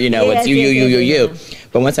posing, it's you.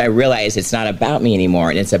 But once I realized it's not about me anymore,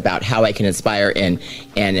 and it's about how I can inspire and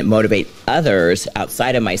motivate others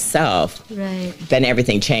outside of myself, then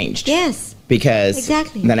everything changed. Yes. Because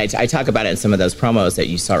then I talk about it in some of those promos that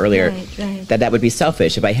you saw earlier, that would be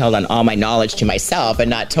selfish if I held on all my knowledge to myself and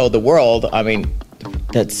not told the world. I mean,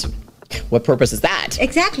 what purpose is that?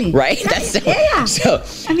 Exactly. Right? So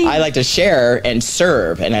I mean, I like to share and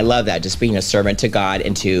serve, and I love that, just being a servant to God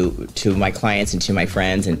and to my clients and to my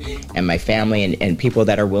friends and my family and people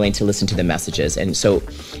that are willing to listen to the messages. And so,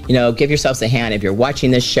 give yourselves a hand. If you're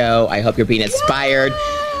watching this show, I hope you're being inspired.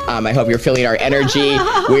 I hope you're feeling our energy.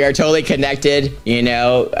 We are totally connected,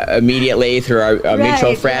 immediately through our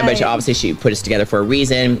mutual friend, but obviously she put us together for a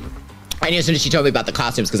reason. I knew as soon as she told me about the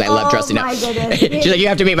costumes, because I love dressing up. She's like, you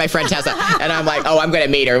have to meet my friend Tessa. And I'm like, I'm going to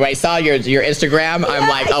meet her. When I saw your Instagram, I'm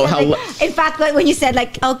like, hello. In fact, when you said,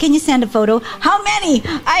 like, can you send a photo? How many?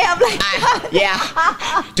 I have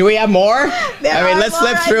yeah. Do we have more? Let's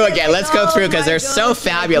flip through again. Let's go through, because they're so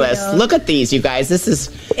fabulous. Look at these, you guys. This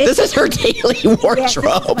is her daily wardrobe. Yes, this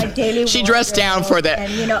is my daily she dressed down for the...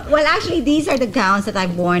 And, well, actually, these are the gowns that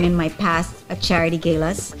I've worn in my past charity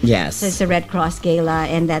galas. Yes. So it's the Red Cross Gala,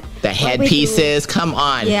 and that... The headpieces, come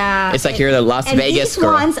on. Yeah. It's like you're the Las Vegas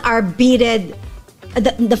girl. And these ones are beaded.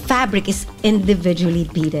 The fabric is individually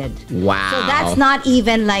beaded. Wow. So that's not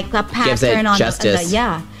even like a pattern. Gives it on justice.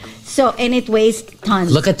 So, and it weighs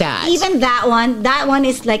tons. Look at that. Even that one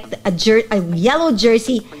is like a yellow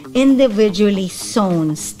jersey, individually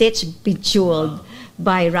sewn, stitched, bejeweled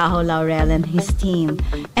by Rahul Laurel and his team.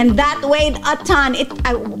 And that weighed a ton.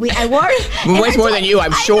 I wore it. Weighs more than you,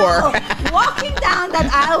 I'm sure. Walking down that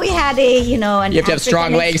aisle, we had an you have to have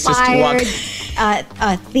strong legs just to walk.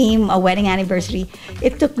 A theme, a wedding anniversary.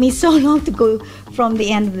 It took me so long to go from the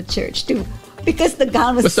end of the church because the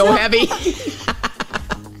gown was so heavy.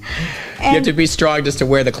 You have to be strong just to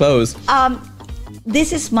wear the clothes.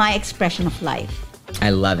 This is my expression of life. I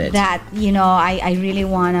love it. That I really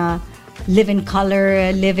want to live in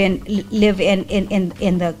color, live in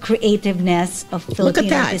the creativeness of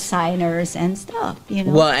Filipino designers and stuff.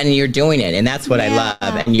 Well, and you're doing it, and that's what I love,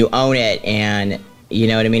 and you own it, and you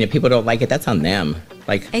know what I mean. If people don't like it, that's on them.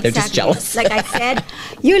 Like they're just jealous. Like I said,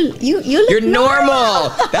 you look You're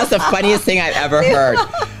normal. That's the funniest thing I've ever heard.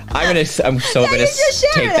 I'm so gonna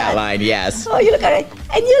take that line. Yes. Oh, you look at it,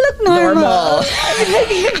 and you look normal.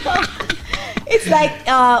 It's like,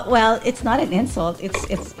 well, it's not an insult.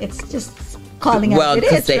 It's just calling out it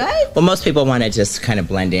is, right? Well, most people want to just kind of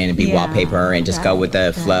blend in and be wallpaper and just go with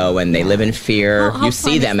the flow, and they live in fear. How you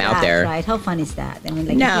see them that, out there. Right? How fun is that? I mean,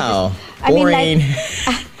 like, no, boring. boring.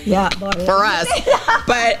 Boring. For us,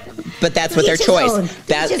 but that's what their choice.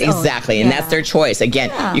 That's exactly, and that's their choice. Again,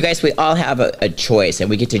 you guys, we all have a choice, and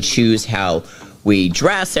we get to choose how we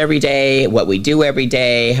dress every day, what we do every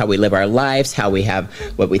day, how we live our lives,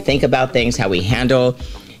 what we think about things, how we handle,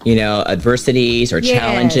 adversities or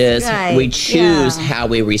challenges. Right. We choose how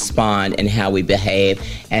we respond and how we behave,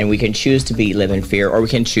 and we can choose to live in fear, or we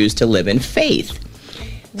can choose to live in faith.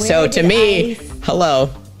 So to me, hello.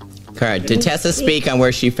 Did Tessa speak on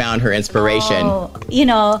where she found her inspiration?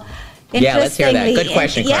 Let's hear that. Good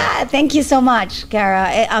question, Cara. Yeah, thank you so much,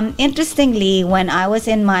 Cara. Interestingly, when I was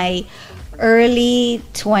in my early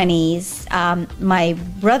 20s, my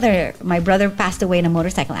brother passed away in a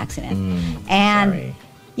motorcycle accident. Sorry.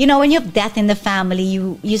 When you have death in the family,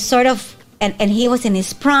 you sort of, and he was in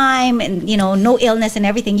his prime, and no illness and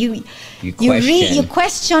everything. You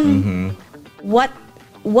question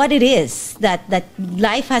what it is that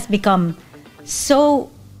life has become so,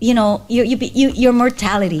 your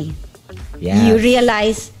mortality. Yes. You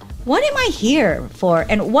realize, what am I here for?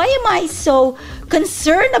 And why am I so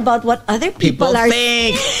concerned about what other people are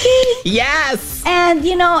think? thinking? Yes. And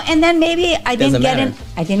and then maybe I didn't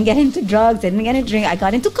get into drugs, I didn't get into drink, I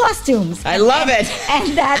got into costumes. I love it.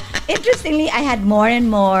 And that, interestingly, I had more and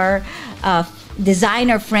more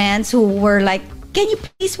designer friends who were like, can you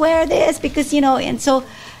please wear this? Because, and so...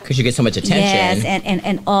 Because you get so much attention. Yes,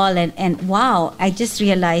 and wow, I just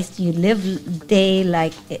realized you live day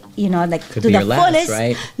like, Could to be the your last, fullest.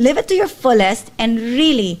 right? Live it to your fullest, and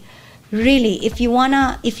really, if you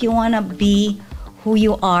wanna be who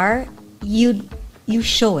you are, you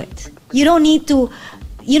show it. You don't need to,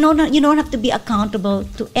 you don't have to be accountable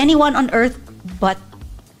to anyone on earth but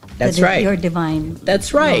your divine.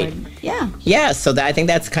 That's right. Lord. Yeah. Yeah. So I think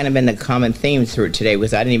that's kind of been the common theme through today.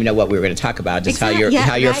 Was I didn't even know what we were going to talk about. Just how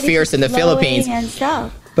you're fierce in the Philippines. And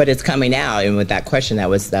stuff. But it's coming out, and with that question, that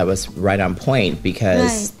was right on point,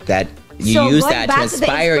 because that you use that to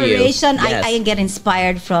inspire you. Yes. I get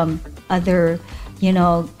inspired from other,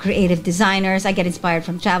 creative designers. I get inspired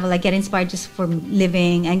from travel. I get inspired just from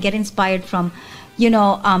living, and get inspired from,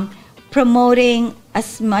 promoting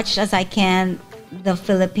as much as I can the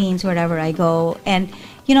Philippines wherever I go. And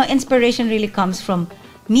inspiration really comes from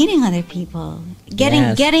meeting other people,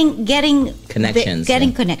 getting connections.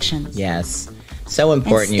 Getting connections. Yes. So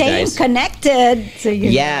important, and you guys. Staying connected. So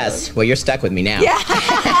yes. Well, you're stuck with me now. Yeah.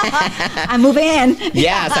 I'm moving in.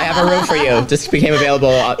 Yes, I have a room for you. Just became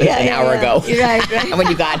available an hour ago. Right. When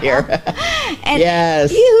you got here. And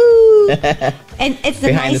yes. And it's the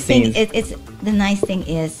Behind nice the thing. scenes. It's the nice thing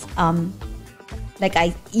is,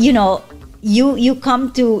 you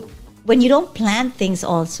come to, when you don't plan things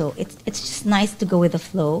also, it's just nice to go with the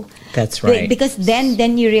flow. That's right. Because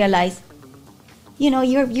then you realize,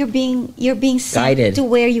 you're being sent guided to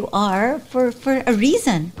where you are for a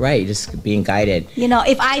reason. Right, just being guided.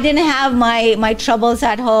 If I didn't have my troubles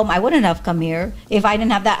at home, I wouldn't have come here. If I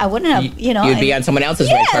didn't have that, I wouldn't have, You'd be on someone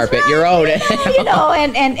else's red carpet, right. your own.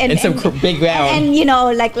 And some big ground. And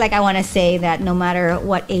like I want to say that no matter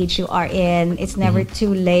what age you are in, it's never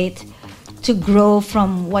too late to grow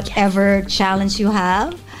from whatever challenge you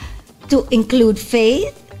have, to include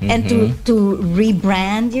faith, and to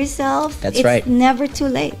rebrand yourself. That's right. It's never too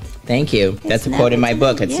late. Thank you. That's a quote in my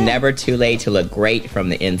book. It's never too late to look great from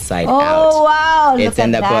the inside out. Oh, wow. It's in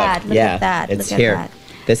the book. Look at that. It's here.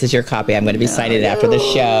 This is your copy. I'm going to be signing it after the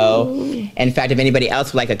show. In fact, if anybody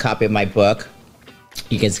else would like a copy of my book,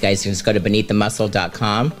 you guys can just go to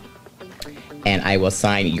beneaththemuscle.com. And I will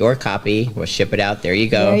sign your copy. We'll ship it out. There you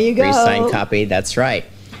go. There you go. Pre-signed copy. That's right.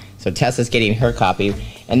 So Tessa's getting her copy.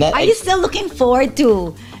 And that, are you still looking forward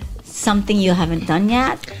to something you haven't done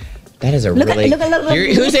yet? That is a look.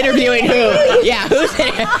 Who's interviewing who? Yeah, who's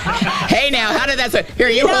hey now, how did that start? Here,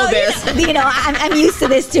 you hold this. I'm used to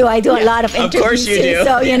this too. I do a lot of interviews. Of course you do.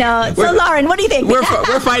 So, so Lauren, what do you think? We're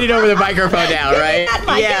fighting over the microphone now, right? Give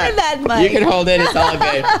me that mic. You can hold it. It's all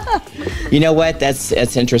good. You know what? That's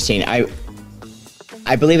interesting.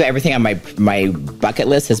 I believe everything on my bucket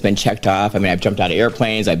list has been checked off. I mean, I've jumped out of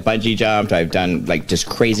airplanes, I've bungee jumped, I've done just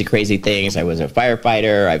crazy things. I was a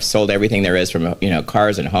firefighter. I've sold everything there is from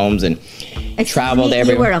cars and homes, and traveled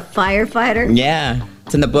everywhere. You were a firefighter? Yeah.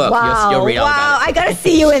 It's in the book. Wow. You'll read all about it. I gotta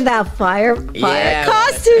see you in that fire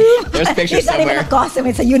costume. There's pictures it's somewhere. It's not even a costume,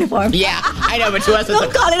 it's a uniform. Yeah, I know, but to us,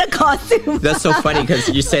 don't call it a costume. That's so funny because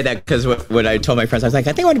you say that, because when I told my friends, I was like,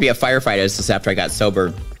 I think I want to be a firefighter. It's just after I got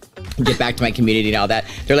sober, get back to my community and all that.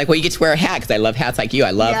 They're like, well, you get to wear a hat, because I love hats like you.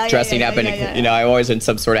 I love dressing up, and I always in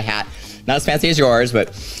some sort of hat. not as fancy as yours,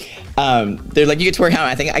 but they're like, you get to wear a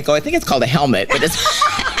helmet. I think it's called a helmet, but it's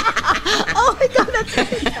Oh my God,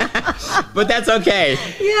 that's but that's okay.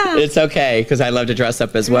 Yeah. It's okay because I love to dress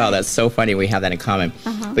up as well. That's so funny. We have that in common.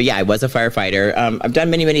 But yeah, I was a firefighter. I've done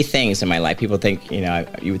many, many things in my life. People think,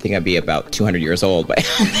 you would think I'd be about 200 years old, but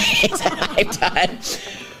I've done.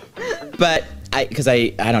 But I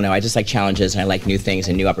don't know, I just like challenges and I like new things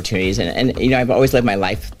and new opportunities. And I've always lived my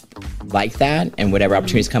life like that. And whatever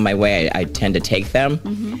opportunities come my way, I tend to take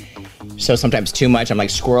them. So sometimes too much, I'm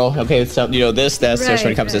like squirrel. Okay, so this,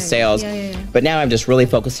 when it comes to sales. Yeah. But now I'm just really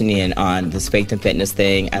focusing in on this faith and fitness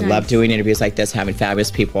thing. I love doing interviews like this, having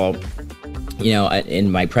fabulous people,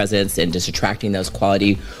 in my presence and just attracting those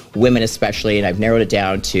quality women especially. And I've narrowed it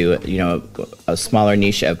down to, a smaller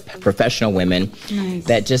niche of professional women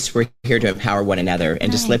that just we're here to empower one another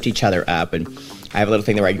and just lift each other up. And I have a little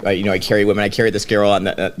thing where I carry women. I carry this girl on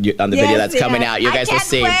the video that's coming out. You guys will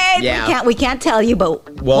see. Wait. Yeah, we can't tell you,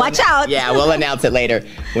 but watch out. Yeah, we'll announce it later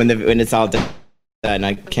when it's all done. And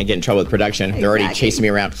I can't get in trouble with production. They're already chasing me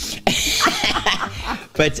around.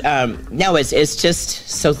 But no, it's just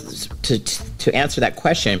so to answer that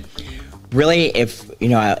question. Really,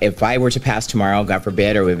 if I were to pass tomorrow, God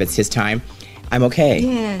forbid, or if it's His time, I'm okay.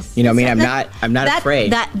 Yes. I'm not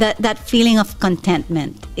afraid. That feeling of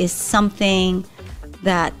contentment is something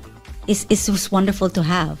that is just wonderful to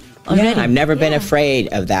have. Already. Yeah, I've never been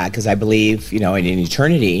afraid of that because I believe, in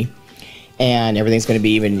eternity. And everything's going to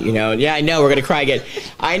be even, I know we're going to cry again.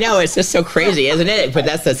 I know, it's just so crazy, isn't it? But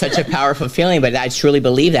that's such a powerful feeling. But I truly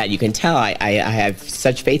believe that. You can tell I have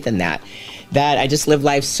such faith in that I just live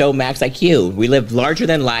life so max like you. We live larger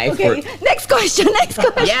than life. Okay, next question.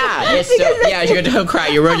 Yeah, don't cry.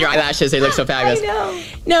 You ruin your eyelashes. They look so fabulous. I know.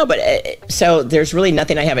 No, but so there's really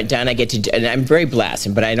nothing I haven't done. I get to do, and I'm very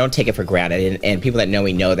blessed, but I don't take it for granted. And people that know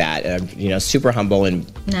me know that. Super humble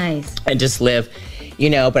and nice. And just live.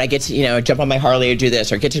 But I get to, jump on my Harley or do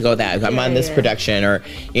this or get to go that. I'm on this production or,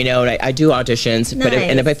 and I do auditions. Nice. But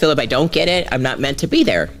if I don't get it, I'm not meant to be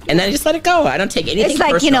there. And then I just let it go. I don't take anything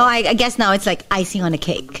personal. It's like, I guess now it's like icing on a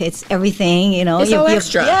cake. It's everything, It's all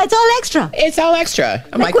extra. Yeah, it's all extra. It's all extra.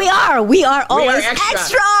 We are always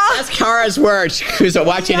extra. That's Kara's word. Who's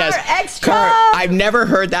watching us. Extra. Kara, I've never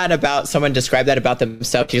heard that about someone describe that about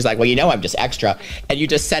themselves. She's like, well, I'm just extra. And you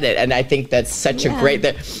just said it. And I think that's such a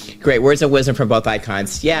great words of wisdom from both icons.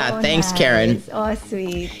 Yeah, thanks, nice. Karen. Oh,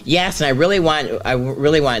 sweet. Yes, and I really want.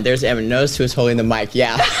 There's Evan knows who's holding the mic.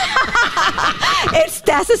 Yeah. It's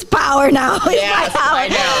Tessa's power now. It's my power. I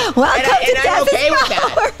know. Welcome to I'm Tessa's okay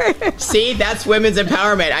power. with that. See, that's women's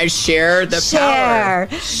empowerment. I share the power.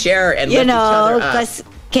 Share and lift each other up. Because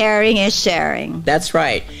caring is sharing. That's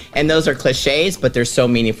right. And those are cliches, but they're so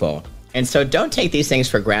meaningful. And so don't take these things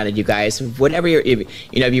for granted, you guys. Whatever if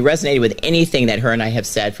you resonated with anything that her and I have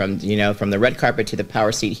said from the red carpet to the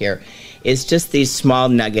power seat here, it's just these small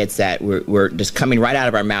nuggets that we're just coming right out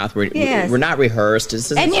of our mouth. We're not rehearsed.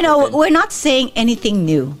 We're not saying anything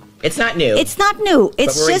new. It's not new. It's not new.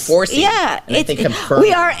 It's but we're just enforcing. Yeah.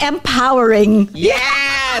 We are empowering.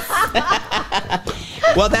 Yes.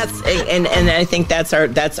 Well, and I think that's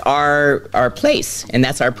our place and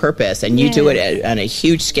that's our purpose. And you do it on a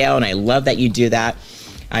huge scale, and I love that you do that.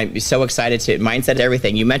 I'm so excited to mindset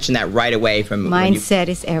everything. You mentioned that right away from mindset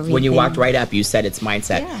is everything. When you walked right up, you said it's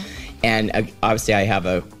mindset, and obviously I have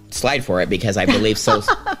a slide for it because I believe so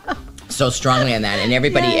strongly in that. And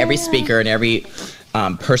every speaker and every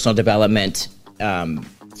personal development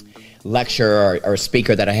lecturer or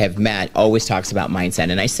speaker that I have met always talks about mindset.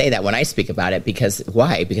 And I say that when I speak about it because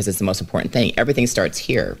it's the most important thing. Everything starts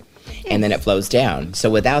here and then it flows down. So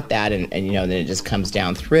without that, and then it just comes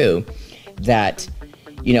down through that,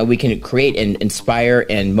 we can create and inspire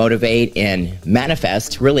and motivate and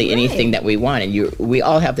manifest really anything that we want. And we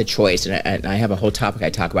all have the choice. And I have a whole topic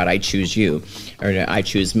I talk about, I choose you, or I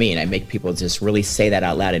choose me. And I make people just really say that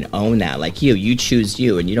out loud and own that. Like you choose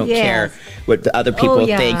you, and you don't care what the other people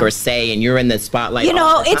think or say. And you're in the spotlight.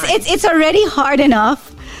 It's already hard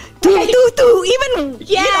enough. To even,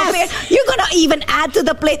 you're going to even add to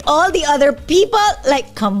the plate all the other people.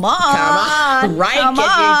 Like, come on. Right?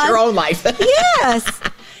 Get your own life. Yes.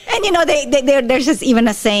 And, there's just even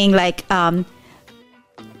a saying like, don't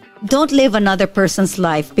live another person's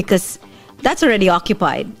life because that's already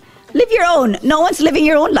occupied. Live your own. No one's living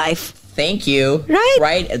your own life. Thank you.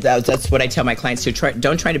 Right? That's what I tell my clients too.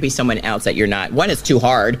 Don't try to be someone else that you're not. One, it's too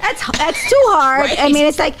hard. That's too hard. Right? I mean,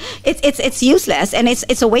 it's like it's useless and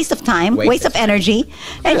it's a waste of time, waste of energy.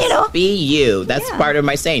 And be you. That's part of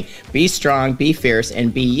my saying. Be strong, be fierce,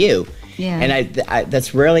 and be you. Yeah. And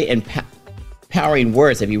that's really empowering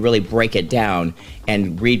words if you really break it down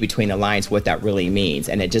and read between the lines what that really means.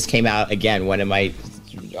 And it just came out again.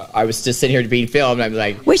 I was just sitting here being filmed. I'm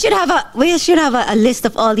like, we should have a list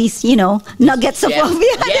of all these, nuggets of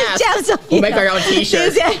gems. We'll make our own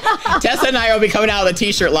T-shirts. Tessa and I will be coming out of the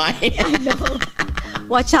T-shirt line. I know.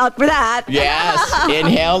 Watch out for that. Yes.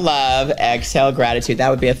 Inhale love, exhale gratitude. That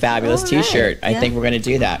would be a fabulous T-shirt. I think we're going to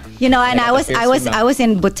do that. And I was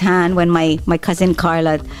in Bhutan when my cousin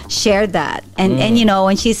Carla shared that, and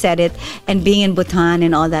when she said it, and being in Bhutan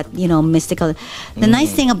and all that, mystical. The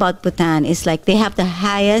nice thing about Bhutan is like they have the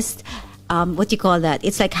highest. What do you call that?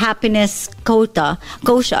 It's like happiness kosha,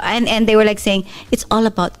 and they were like saying it's all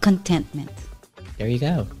about contentment. There you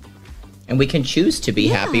go. And we can choose to be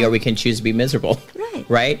happy, or we can choose to be miserable.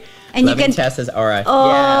 Right? And Loving you can. Tessa's aura. Oh,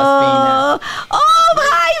 yes, Vina.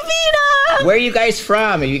 Hi, Vina. Where are you guys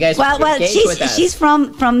from? Are you guys engaged with us? She's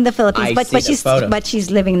from the Philippines, but but she's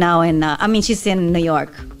living now in. She's in New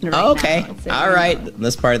York. Right okay. Now. All right.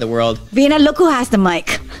 This part of the world. Vina, look who has the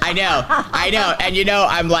mic. I know. And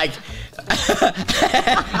I'm like.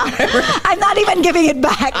 I'm not even giving it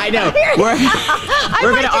back. I know.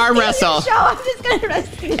 We're going to arm wrestle. I'm just going to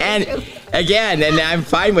wrestle. And again, and I'm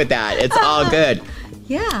fine with that. It's all good.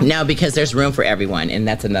 Yeah. No, because there's room for everyone, and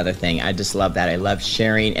that's another thing. I just love that. I love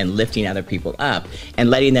sharing and lifting other people up and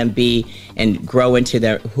letting them be and grow into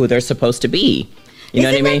who they're supposed to be. You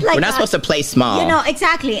know what I mean? Like we're not supposed to play small.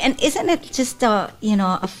 Exactly. And isn't it just a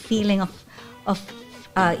feeling of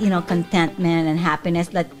contentment and happiness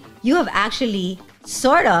that you have actually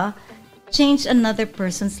sort of changed another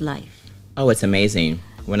person's life? Oh, it's amazing.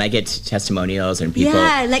 When I get testimonials and people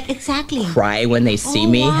exactly cry when they see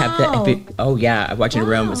me, wow. I watch in a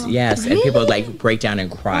room, yes, really? and people like break down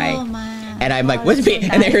and cry. Oh, my. And I'm like, what's me?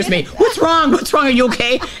 And then here's me, what's wrong? Are you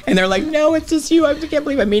okay? And they're like, no, it's just you. I can't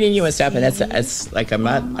believe I'm meeting you and stuff. And that's like, I'm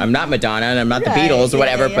not Madonna and I'm not the Beatles or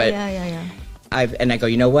whatever, but I go,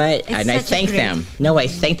 you know what? And I thank them. No, I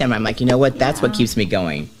thank them. I'm like, you know what? That's what keeps me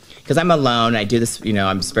going. Because I'm alone, I do this,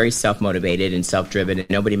 I'm very self-motivated and self-driven, and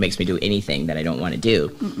nobody makes me do anything that I don't want to do.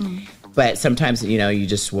 Mm-mm. But sometimes, you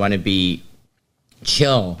just want to be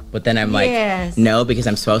chill. But then I'm like, no, because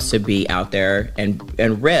I'm supposed to be out there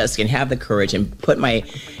and risk and have the courage and put my,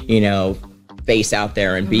 face out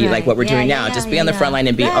there and be like what we're doing now. Just be on the front line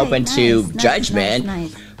and be open to judgment.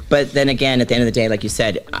 Nice. But then again, at the end of the day, like you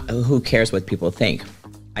said, who cares what people think?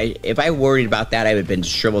 If I worried about that, I would have been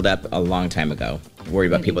shriveled up a long time ago. Worried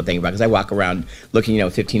about people thinking about, because I walk around looking,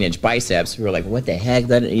 15-inch biceps. We were like, what the heck?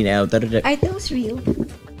 Are those real?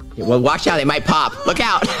 Well, watch out. They might pop. Look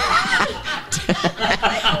out.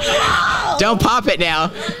 Don't pop it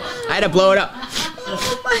now. I had to blow it up.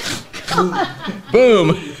 Oh my God.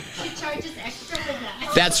 Boom. It charges extra for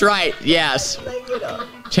that. That's right. Yes.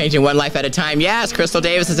 Changing one life at a time. Yes, Crystal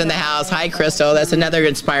Davis is in the house. Hi, Crystal. That's another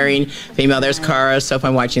inspiring female. There's Cara. So if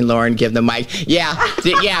I'm watching Lauren give the mic. Yeah.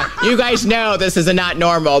 You guys know this is not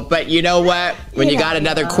normal, but you know what? When you got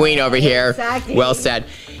another queen over here, exactly. Well said.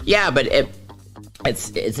 Yeah, but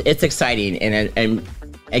it's exciting, and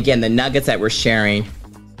again, the nuggets that we're sharing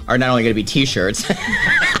are not only going to be T-shirts.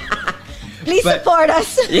 Please support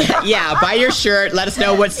us. Buy your shirt. Let us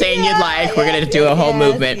know what saying you'd like. We're going to do a whole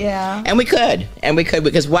movement. Yeah. And we could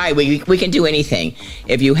because why? We can do anything.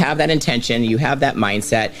 If you have that intention, you have that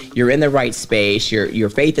mindset, you're in the right space, your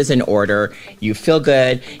faith is in order, you feel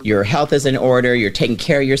good, your health is in order, you're taking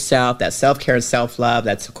care of yourself, that self-care and self-love,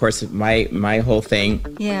 that's of course my whole thing.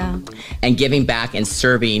 Yeah. And giving back and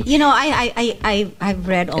serving. I've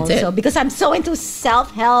read also because I'm so into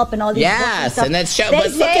self-help and all these books and stuff. And that's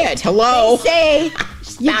but look at hello. They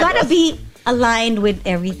say you gotta be aligned with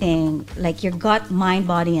everything, like your gut, mind,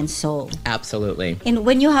 body, and soul. Absolutely. And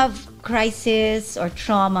when you have crisis or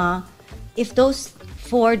trauma, if those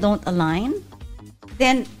four don't align,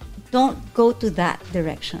 then don't go to that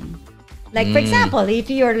direction. Like for example, if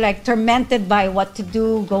you're like tormented by what to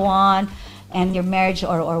do, go on, and your marriage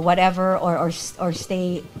or whatever, or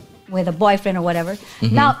stay with a boyfriend or whatever.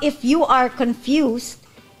 Mm-hmm. Now, if you are confused,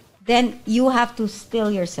 then you have to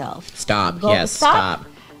still yourself. Stop.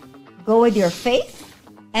 Go with your faith,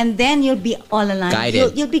 and then you'll be all aligned.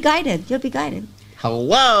 Guided. You'll be guided.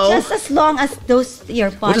 Hello. Just as long as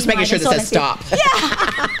your body. We're just making sure that says stop.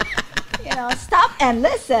 Yeah. Stop and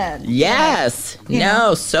listen. Yes.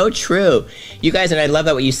 No, so true. You guys, and I love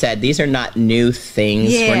that what you said. These are not new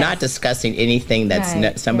things. Yes. We're not discussing anything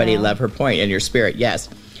that's somebody love her point in your spirit. Yes.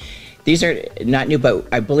 These are not new, but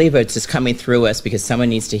I believe it's just coming through us because someone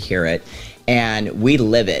needs to hear it, and we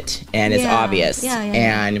live it, and it's obvious. Yeah.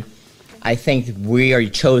 And I think we are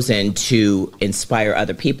chosen to inspire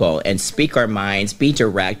other people and speak our minds, be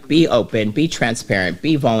direct, be open, be transparent,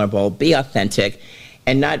 be vulnerable, be authentic,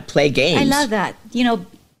 and not play games. I love that. You know,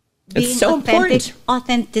 being It's so important.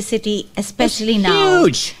 authenticity, especially It's now,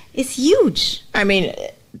 huge. is huge. I mean,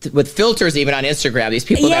 with filters even on Instagram, these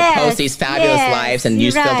people that Yes, post these fabulous yes, lives and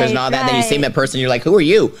use right, filters and all that, then you see them in person, you're like, who are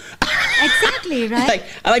you? Exactly, right? Like,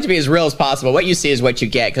 I like to be as real as possible. What you see is what you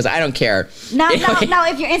get, because I don't care. now,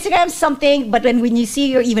 if your Instagram's something, but when you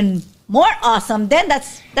see you're even more awesome, then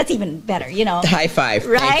that's even better, you know. High five.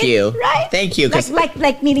 Right? Thank you. Right? Thank you. Because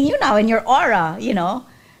Like meeting you now in your aura, you know.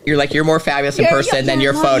 you're more fabulous in person than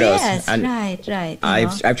your more- photos. Yes, And right. You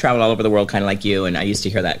know. I've traveled all over the world kind of like you, and I used to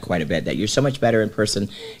hear that quite a bit, that you're so much better in person,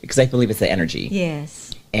 because I believe it's the energy.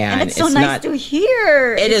 Yes. And it's so it's nice not- to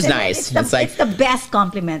hear. It is nice. It's It's the best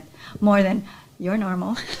compliment, more than you're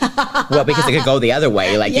normal. Well, because it could go the other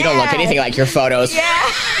way. Like, you don't look Yes. anything like your photos.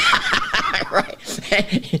 Yeah. Right.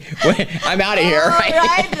 I'm out of here. Right.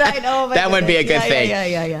 Right. Oh my That would be a good goodness. thing.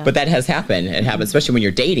 Yeah. But that has happened. It happens, especially when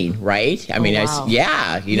you're dating, right? I mean, wow.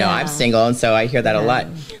 I'm single, and so I hear that a lot.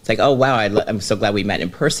 It's like, oh wow, I'm so glad we met in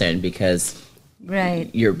person, because Right.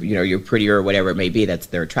 you're prettier or whatever it may be.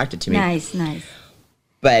 They're attracted to me. Nice.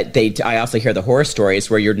 But I also hear the horror stories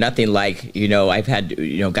where you're nothing like, I've had,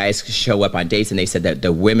 guys show up on dates and they said that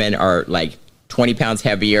the women are like 20 pounds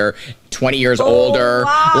heavier, 20 years older.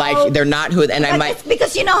 wow. Like, they're not who, and I But might. it's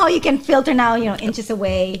because you know how you can filter now, inches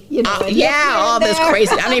away, and Yeah, all this there.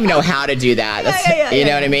 crazy. I don't even know how to do that. That's, you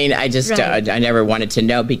know what I mean? I just, Right. I never wanted to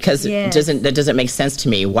know, because Yes. that doesn't make sense to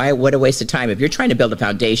me. Why? What a waste of time. If you're trying to build a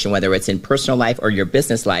foundation, whether it's in personal life or your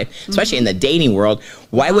business life, especially in the dating world,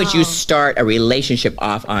 why would you start a relationship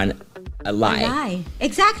off on a lie? Lie.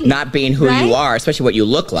 Exactly. Not being who Right? you are, especially what you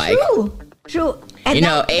look like. True. And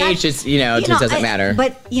Age is, it just doesn't matter.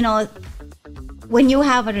 But when you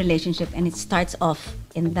have a relationship and it starts off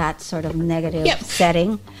in that sort of negative Yep.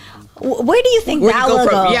 setting, where do you think Where do that you go will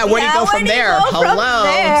from? go? Yeah, where do you go from there? Hello.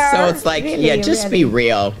 There? So it's like, Really, just really. be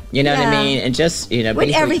real. You know what I Yeah. mean? And just, be With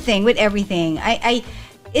who- everything. I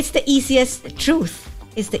it's the easiest. Truth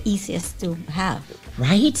is the easiest to have.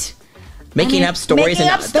 Right? Making up stories making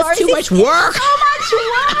and up that's stories too is much work. So much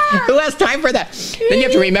work. Who has time for that? Then you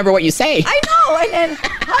have to remember what you say. I know. And then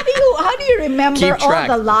how do you remember Keep all track.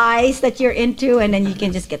 the lies that you're into, and then you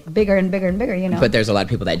can just get bigger and bigger and bigger, But there's a lot of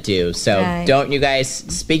people that do. So Right. don't you guys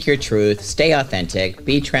speak your truth, stay authentic,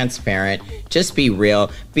 be transparent, just be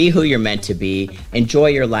real, be who you're meant to be, enjoy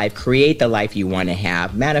your life, create the life you want to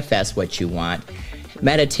have, manifest what you want.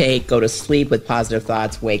 Meditate, go to sleep with positive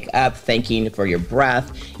thoughts, wake up thanking for your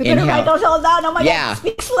breath. You're gonna write those all down. Oh my Yeah. God,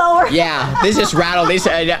 speak slower. Yeah, these just rattle. These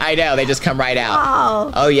I know they just come right out.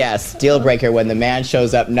 Wow. Oh yes, deal breaker when the man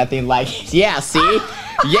shows up, nothing like. Yeah, see.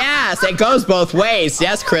 Yes, it goes both ways.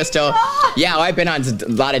 Yes, Crystal. Yeah, I've been on a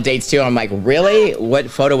lot of dates too. I'm like, really? What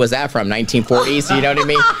photo was that from? 1940s? You know what I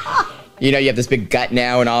mean? You have this big gut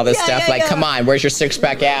now and all this stuff. Yeah, like, yeah. come on, where's your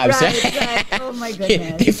six-pack abs? Right. Oh my They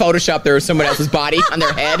goodness. Photoshop someone else's body on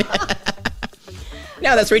their head.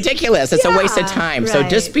 No, that's ridiculous. It's a waste of time. So right.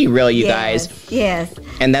 just be real, you guys. Yes.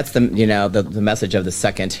 And that's the message of the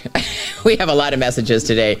second. We have a lot of messages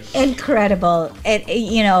today. Incredible. And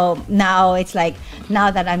now it's like,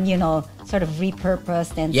 now that I'm sort of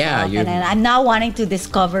repurposed and Yeah, stuff, you're- and I'm now wanting to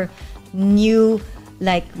discover new,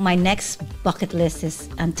 like my next bucket list is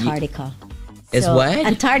Antarctica. Is what?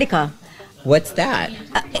 Antarctica. What's that?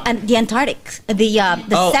 And the Antarctic, the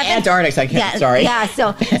Oh, seventh, Antarctic. I can't. Sorry. Yeah.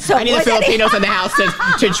 So I need the what- Filipinos in the house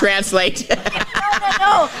to translate.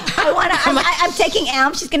 No. I'm taking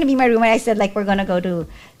Am. She's gonna be my roommate. I said like we're gonna go to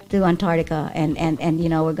Antarctica and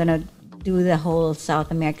we're gonna do the whole South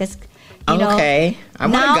America. Okay. I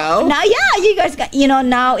want to go. Now, yeah, you guys got.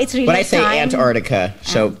 Now it's really. When I say time. Antarctica,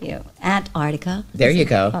 so Antarctica. there you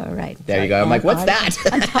go. All right. There you go. I'm like, what's that?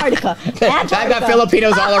 Antarctica. I've got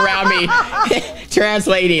Filipinos all around me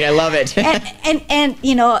translating. I love it. and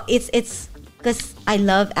it's because I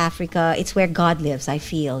love Africa. It's where God lives. I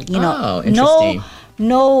feel. Oh, interesting.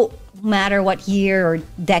 No matter what year or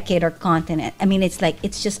decade or continent. I mean, it's like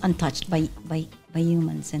it's just untouched by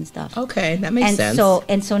humans and stuff. Okay, that makes sense.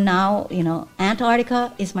 So now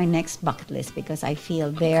Antarctica is my next bucket list because I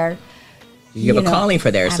feel there. You have a calling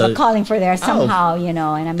for there. I have a calling for there somehow, and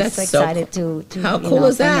I'm That's so so excited to. How cool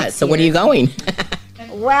is for that? next So when are year. you going?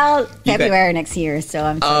 Well, February next year, so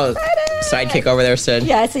I'm so excited. Sidekick over there said.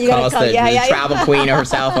 Yeah, so you call gotta us come. the, Yeah, the yeah, travel yeah. queen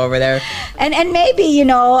herself over there. And maybe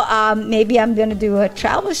maybe I'm gonna do a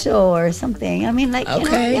travel show or something. I mean, like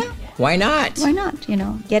Okay. yeah, Why not? why not?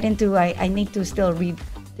 Get into. I need to still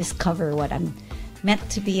rediscover what I'm meant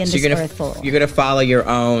to be in So this earth for. you're gonna follow your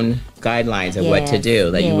own guidelines of what to Yes,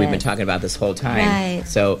 do that we've been yes. talking about this whole time. Right.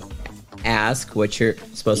 So ask what you're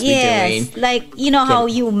supposed to Yes, be doing. like how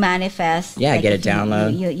you manifest. Yeah, like get a if you-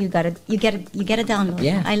 download. You get a download.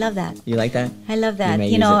 Yeah. I love that. You like that? I love that. may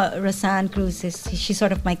You use know, Rosanne Cruz she's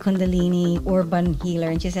sort of my Kundalini urban healer,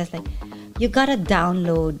 and she says like, you gotta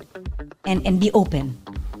download and be open.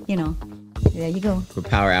 You know, there you go. For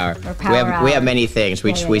Power Hour. Power we have Hour. many things.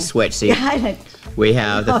 We Yeah, we yeah. switch. See, Yeah, we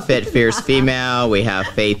have the Fit Fierce Female. We have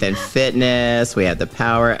Faith and Fitness. We have the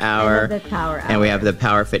Power Hour. the Power And we Hour. have the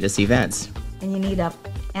Power Fitness events. and you need up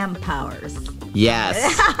empowers. Yes,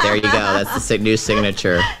 there you go. That's the new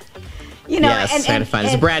signature. You know, Yes, kind of fun.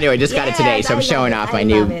 It's brand new. I just got it today, so I'm showing off my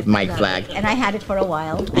new mic flag. And I had it for a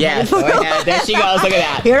while. Yes, go ahead. There she goes. Look at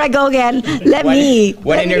that. Here I go again. Let One me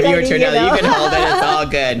interviewer to another. know. You can hold it. It's all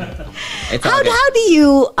good. It's all How good. do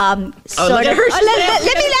you sort look at of? her.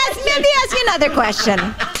 Let me ask you another question.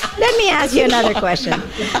 Let me ask you another question.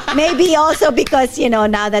 Maybe also because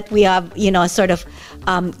now that we have sort of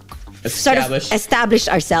established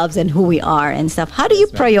ourselves and who we are and stuff. How do you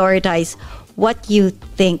prioritize what you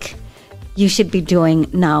think you should be doing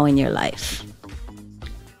now in your life?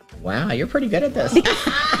 Wow, you're pretty good at this. It's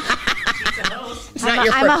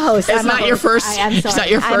I'm a host. It's I'm a not your host. first. I'm It's sorry. not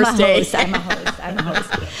your first day. I'm a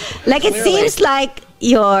host. Like it Clearly. seems like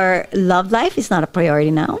your love life is not a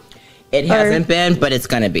priority now. It hasn't been, but it's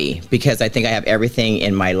going to be because I think I have everything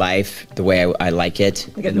in my life the way I like it.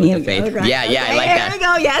 Look at with me. the faith. Right. Yeah, I like There that. we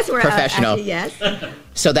go. Yes, we're Professional. Yes.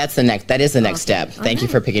 So that is the next step. Thank you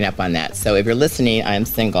for picking up on that. So if you're listening, I'm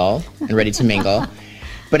single and ready to mingle,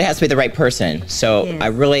 but it has to be the right person. So Yes. I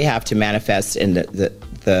really have to manifest in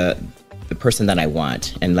the person that I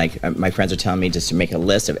want. And like my friends are telling me just to make a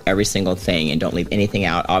list of every single thing and don't leave anything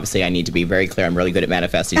out. Obviously, I need to be very clear. I'm really good at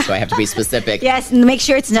manifesting, so I have to be specific. Yes, and make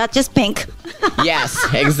sure it's not just pink. Yes,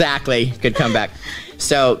 exactly. Good comeback.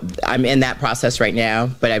 So I'm in that process right now,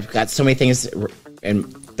 but I've got so many things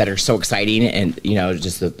that are so exciting, and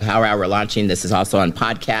just the Power Hour we're launching. This is also on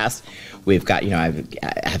podcast. We've got I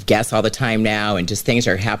have guests all the time now, and just things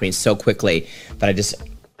are happening so quickly that I just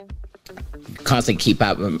constantly keep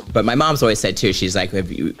up. But my mom's always said too. She's like,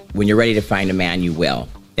 when you're ready to find a man, you will.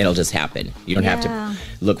 It'll just happen. You don't have Yeah.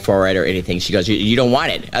 to look for it or anything. She goes, you don't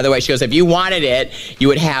want it. Otherwise, she goes, if you wanted it, you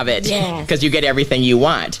would have it Yes. because you get everything you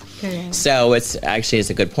want. Correct. So it's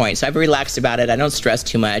a good point. So I've relaxed about it. I don't stress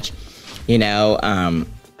too much.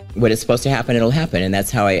 When it's supposed to happen, it'll happen. And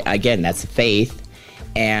that's how that's faith.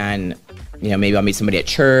 And, maybe I'll meet somebody at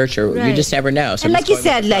church or you Right. just never know. So And I'm like you just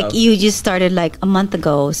going said, with the like flow. you just started like a month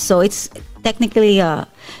ago, so it's technically a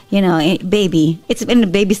baby. It's in the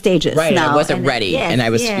baby stages Right, now. I wasn't And ready, yes, and I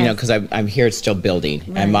was, yes. because I'm here still building.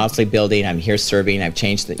 I'm obviously building. I'm here serving. I've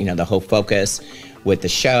changed the whole focus with the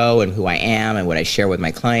show and who I am and what I share with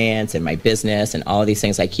my clients and my business and all of these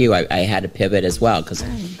things like you. I had to pivot as well because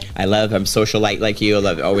I'm socialite like you. I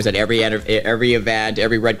love always at every event,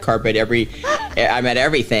 every red carpet, I'm at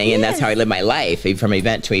everything, and that's how I live my life, from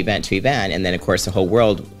event to event to event. And then of course the whole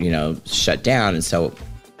world, shut down, and so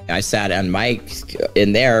I sat on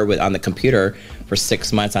on the computer for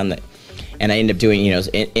 6 months and I ended up doing,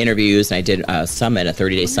 interviews, and I did a summit, a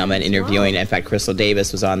 30-day summit, interviewing. In fact, Crystal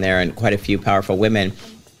Davis was on there, and quite a few powerful women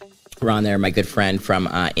were on there. My good friend from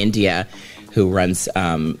India, who runs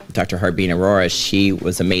Dr. Harbeen Arora, she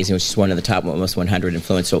was amazing. She's one of the top most 100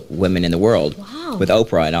 influential women in the world with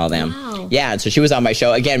Oprah and all them. Wow. Yeah, and so she was on my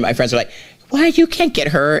show. Again, my friends were like, why, you can't get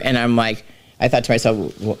her? And I'm like, I thought to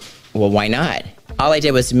myself, well, why not? All I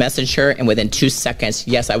did was message her, and within 2 seconds,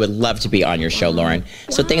 yes, I would love to be on your show, Lauren.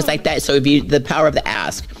 So things like that. So the power of the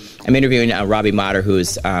ask. I'm interviewing Robbie Motter,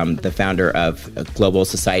 who's the founder of Global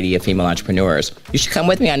Society of Female Entrepreneurs. You should come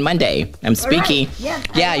with me on Monday. I'm speaking. Yes,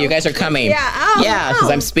 Yeah, you guys are coming. Yeah, oh, Yeah, because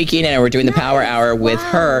wow. I'm speaking, and we're doing the Power Hour with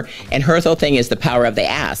her. And her whole thing is the power of the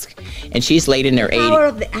ask. And she's late in her 80s. power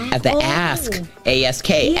of the ask. At the Oh. ask.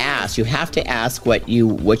 A-S-K, ask. You have to ask what you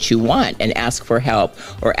want, and ask for help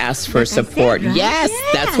or ask for support. said, right? Yes,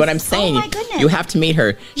 that's what I'm Yes. saying. Oh, my goodness. You have to meet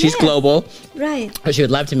her. She's Yes. global. Right. But she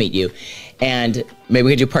would love to meet you. And maybe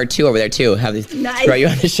we could do part 2 over there too. Nice. Throw you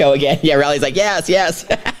on the show again. Yeah, Riley's like, yes.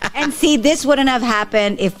 And see, this wouldn't have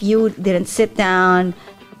happened if you didn't sit down,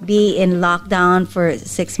 be in lockdown for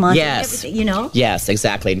 6 months. Yes. And everything, Yes,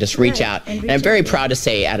 exactly. And just reach Right, out. and And, reach I'm very out. proud to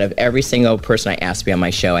say, out of every single person I asked to be on my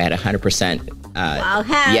show, I had 100%. Wow.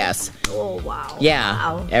 Yes. Oh, wow. Yeah.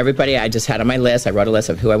 Wow. Everybody I just had on my list, I wrote a list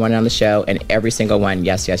of who I wanted on the show, and every single one,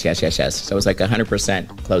 yes. So it was like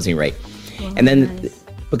 100% closing rate. And then nice.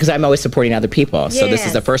 because I'm always supporting other people. So this is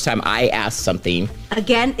Yes. the first time I asked something.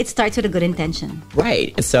 Again, it starts with a good intention.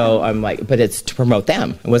 Right. And so I'm like, but it's to promote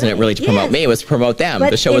them. It wasn't really to promote Yes. me. It was to promote them. But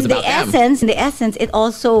The show was in about them. in the essence, it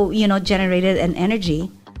also, generated an energy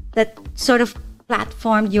that sort of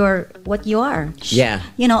platformed what you are. Yeah.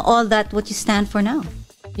 All that, what you stand for now.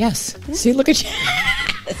 Yes. See, look at you.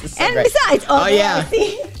 This is so And great. besides, yeah.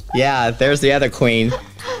 see? Yeah, there's the other queen.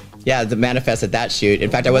 Yeah, the manifest at that shoot. In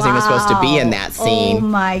fact, I wasn't even supposed to be in that scene. Oh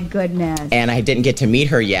my goodness. And I didn't get to meet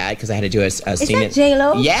her yet because I had to do a scene. that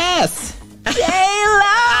J-Lo? Yes.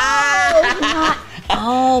 J-Lo!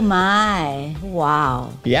 Oh my.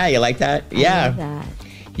 Wow. Yeah, you like that? Yeah. I love that.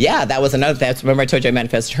 Yeah, that was another thing. Remember I told you I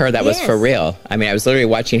manifested her? That was for Yes. real. I mean, I was literally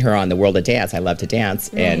watching her on The World of Dance. I love to dance.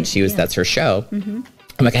 And that's her show. Mm-hmm.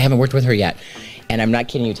 I'm like, I haven't worked with her yet. And I'm not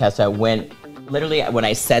kidding you, Tessa. When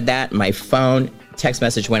I said that, my phone text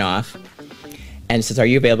message went off. And it says, are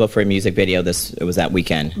you available for a music video? It was that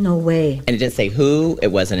weekend. No way. And it didn't say who.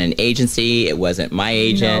 It wasn't an agency. It wasn't my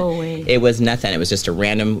agent. No way. It was nothing. It was just a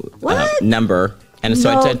random What? number. And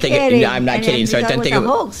so I No started thinking, kidding. no, I'm not And kidding. then So I you started thought it thinking,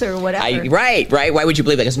 was a hoax or whatever. right. Why would you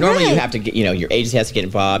believe that? Because normally you Right. have to get, your agency has to get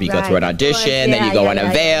involved. You go through an Right. audition, Yeah, then you go on a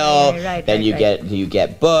right, veil, right, then you right.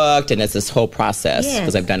 get booked, and it's this whole process. Yes.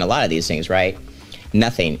 Because I've done a lot of these things, right?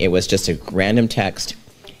 Nothing. It was just a random text.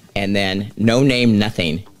 And then no name,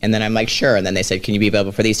 nothing. And then I'm like, sure. And then they said, can you be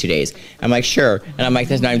available for these 2 days? I'm like, sure. And I'm like,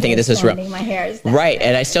 there's not even thinking this is real. My hair is standing. Right.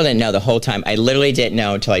 And I still didn't know the whole time. I literally didn't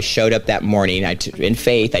know until I showed up that morning. In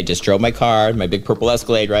faith, I just drove my car, my big purple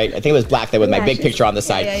Escalade, right? I think it was black there with my big Lashes. picture on the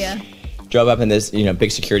side. Yeah. Drove up and this,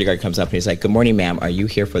 big security guard comes up and he's like, good morning, ma'am. Are you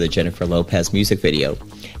here for the Jennifer Lopez music video?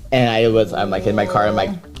 And I'm like in my car. I'm like,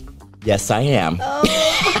 yes, I am.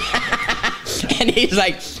 And he's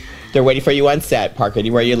like, they're waiting for you on set. Park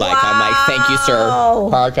anywhere you like. I'm like, thank you, sir.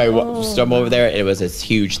 Park. I stumbled over there. It was this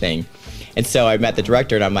huge thing. And so I met the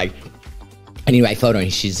director and I'm like, I need my photo.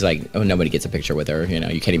 And she's like, oh, nobody gets a picture with her.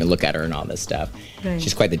 You can't even look at her and all this stuff. Right.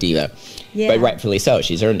 She's quite the diva. Yeah. But rightfully so.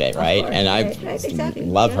 She's earned it, right? course. And I Right, exactly.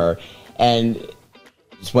 love her. And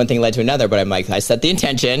just one thing led to another, but I'm like, I set the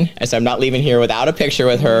intention. I said, I'm not leaving here without a picture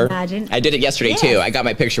with her. Imagine. I did it yesterday, Yes. too. I got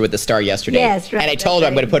my picture with the star yesterday. Yes, right, And I told her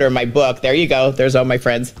I'm right. going to put her in my book. There you go. There's all my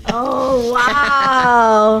friends. Oh,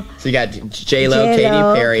 wow. So you got J-Lo, J-Lo,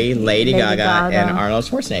 Katy Perry, Lady Lady Gaga, Gaga. and Arnold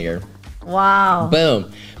Schwarzenegger. Wow.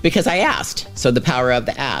 Boom. Because I asked. So the power of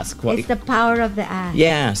the ask. Well, It's the power of the act.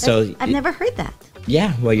 yeah. So I've never heard that.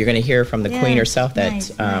 yeah. Well, you're going to hear from the Yeah, queen herself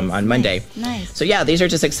nice, on Monday. nice. So yeah, these are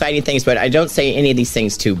just exciting things. But I don't say any of these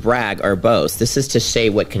things to brag or boast. This is to say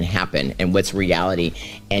what can happen and what's reality,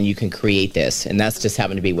 and you can create this. And that's just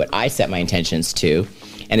happened to be what I set my intentions to.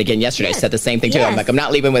 And again, yesterday I said the same thing too. I'm Yes. like, I'm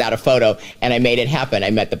not leaving without a photo, and I made it happen.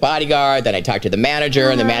 I met the bodyguard, then I talked to the manager,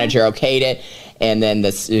 and the manager okayed it. And then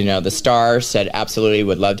the star said, absolutely,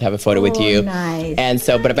 would love to have a photo with Oh, you. nice. And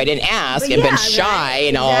so, but if I didn't ask But and been yeah, shy right,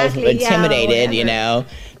 and exactly, all yeah, intimidated, whatever.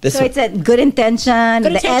 this So it's a good intention.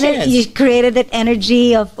 Good the energy intentions. you created that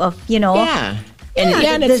energy of yeah. And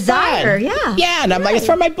Yeah, and the it's desire, fun. yeah. Yeah, and I'm like, it's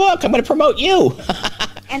for my book. I'm going to promote you.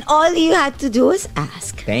 and all you had to do is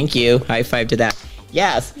ask. Thank you. High five to that.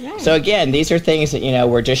 Yes. So again, these are things that,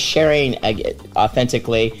 we're just sharing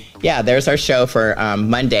authentically. Yeah, there's our show for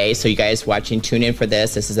Monday. So you guys watching, tune in for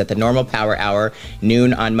this. This is at the normal power hour,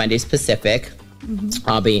 noon on Mondays Pacific.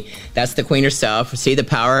 That's the queen herself. See the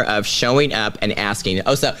power of showing up and asking.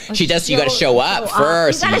 Oh, so you got to show up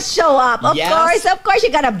first. You gotta show up. Of course,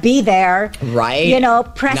 you gotta be there. Right.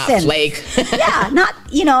 Present. Not flake. yeah, not,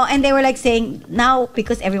 and they were like saying now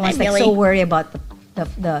because everyone's Hi, like so Millie. worried about the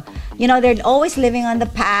they're always living on the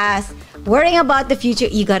past, worrying about the future.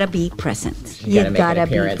 You gotta be present. You gotta make an be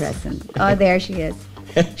appearance. present. Oh, there she is.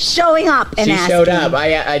 Showing up and She asking. showed up.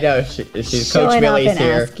 I know. She's Coach Showing up Millie's and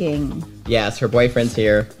here. asking. Yes, her boyfriend's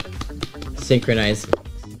here. Synchronized.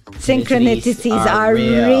 Synchronicities are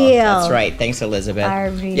real. That's right. Thanks, Elizabeth. Are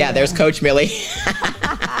real. Yeah, there's Coach Millie.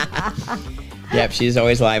 Yep, she's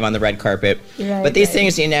always live on the red carpet. Right, But these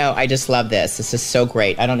right. things, I just love this. This is so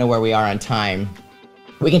great. I don't know where we are on time.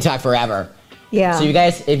 We can talk forever. Yeah. So you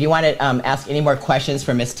guys, if you want to ask any more questions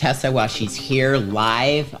for Miss Tessa while she's here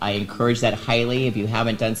live, I encourage that highly. If you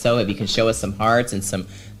haven't done so, if you can show us some hearts and some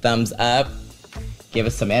thumbs up, give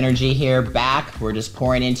us some energy here back. We're just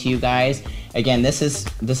pouring into you guys. Again, this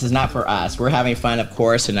is not for us. We're having fun, of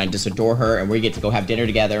course, and I just adore her, and we get to go have dinner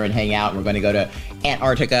together and hang out. We're going to go to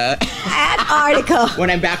Antarctica Antarctica. when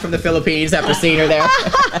I'm back from the Philippines after seeing her there.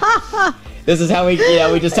 This is how we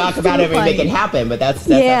just talk about it and we make it happen. But that's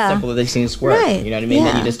Yeah. how simple these things work. Right. You know what I mean?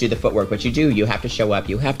 Then Yeah. you just do the footwork. But you do. You have to show up.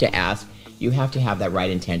 You have to ask. You have to have that right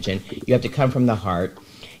intention. You have to come from the heart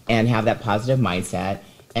and have that positive mindset.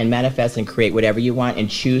 and manifest and create whatever you want and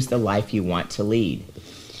choose the life you want to lead.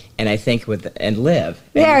 And I think and live.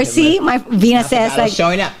 There, see, my Venus says like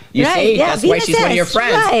showing up. You right, see, yeah, that's Venus why she's one of your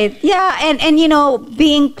friends. Right, yeah, and you know,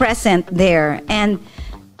 being present there, and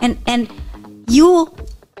you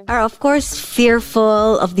are of course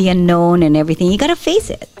fearful of the unknown and everything. You gotta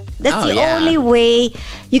face it. That's the only way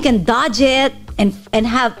you can dodge it and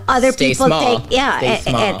have other Stay people small. take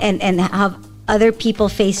and have other people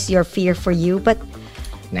face your fear for you. But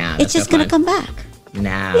it's just gonna come back.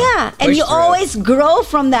 Yeah, and you always grow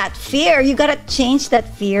from that fear. You gotta change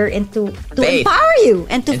that fear to empower you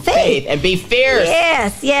and to faith and be fierce.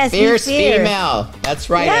 Yes, fierce female. That's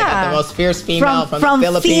right. Yeah. I got the most fierce female from the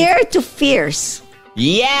Philippines. From fear to fierce.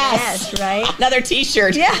 Yes, right. Another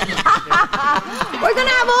T-shirt. Yeah, we're gonna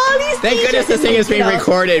have all these. Thank goodness this thing is being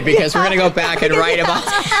recorded because we're gonna go back and write about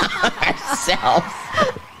ourselves.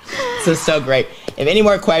 This is so great. If any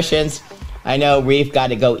more questions, I know we've got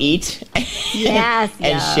to go eat. Yes,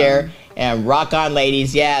 and share and rock on,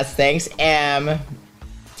 ladies. Yes, thanks, Em.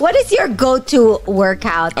 What is your go-to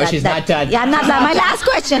workout? Oh, she's not done. Yeah, I'm not done. My last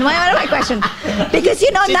question. My question. Because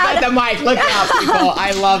you know she's now got the mic. Look out, people.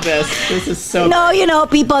 I love this. This is so. No, you know,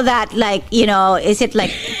 people that like, you know, is it like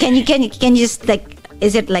can you just like,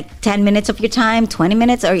 is it like 10 minutes of your time, 20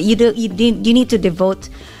 minutes, or you need to devote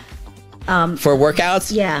for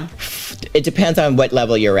workouts? Yeah. It depends on what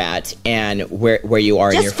level you're at and where you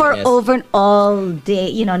are in your fitness. Just for over and all day,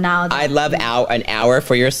 you know, now. I love an hour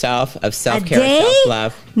for yourself of self-care a day? and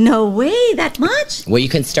self-love. No way, that much? Well, you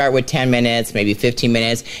can start with 10 minutes, maybe 15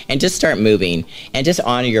 minutes, and just start moving and just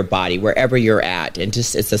honor your body wherever you're at. And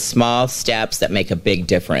just it's the small steps that make a big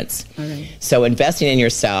difference. All right. So investing in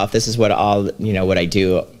yourself, this is what I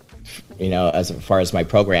do, as far as my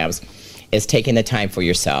programs, is taking the time for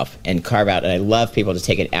yourself and carve out. And I love people to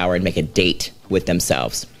take an hour and make a date with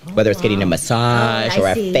themselves, whether it's getting a massage or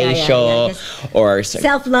a facial or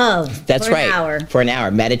self-love. That's for right. An hour. For an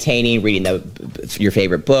hour, meditating, reading your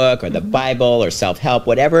favorite book or the Bible or self-help,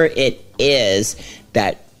 whatever it is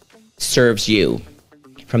that serves you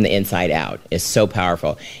from the inside out is so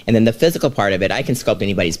powerful. And then the physical part of it, I can sculpt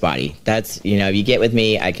anybody's body. That's, if you get with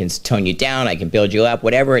me, I can tone you down, I can build you up,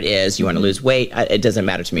 whatever it is, you want to lose weight, it doesn't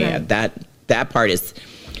matter to me. Right. That part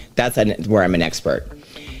that's where I'm an expert.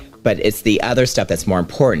 But it's the other stuff that's more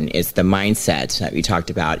important. It's the mindset that we talked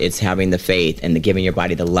about. It's having the faith and the giving your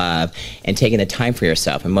body the love and taking the time for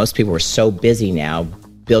yourself. And most people are so busy now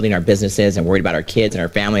building our businesses and worried about our kids and our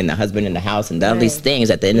family and the husband and the house and all these things.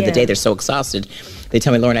 At the end of the day, they're so exhausted. They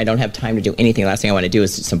tell me, Lauren, I don't have time to do anything. The last thing I want to do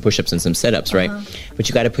is some push-ups and some sit-ups, right? But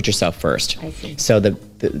you got to put yourself first. I see. So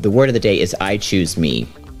the word of the day is I choose me.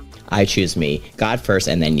 I choose me. God first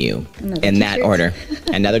and then you. In that order.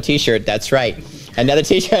 Another T-shirt. That's right. Another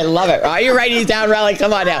T-shirt. I love it. Are you writing these down, Riley?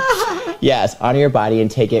 Come on now. Yes. Honor your body and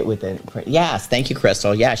take it within. Yes. Thank you,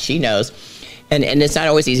 Crystal. Yeah, she knows. And it's not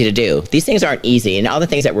always easy to do. These things aren't easy. And all the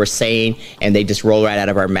things that we're saying, and they just roll right out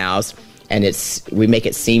of our mouths, and we make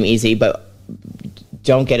it seem easy, but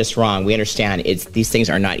don't get us wrong. We understand these things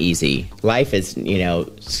are not easy. Life is,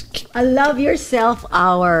 A love yourself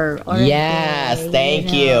hour. Yes,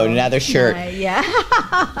 thank you. Another shirt. Yeah.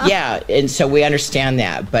 Yeah, and so we understand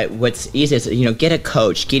that. But what's easy is, get a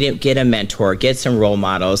coach, get a mentor, get some role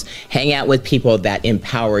models, hang out with people that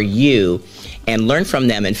empower you, and learn from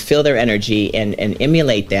them and feel their energy and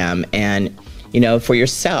emulate them and for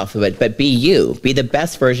yourself, but be you. Be the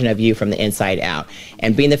best version of you from the inside out.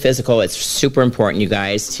 And being the physical, it's super important, you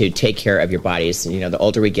guys, to take care of your bodies. The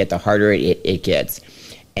older we get, the harder it gets.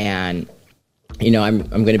 And, I'm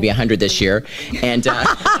going to be 100 this year. And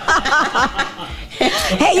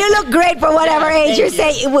hey, you look great for whatever age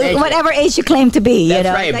whatever age you claim to be. That's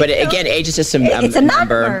right. But again, age is just it's a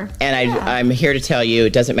number. And I'm here to tell you,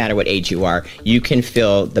 it doesn't matter what age you are. You can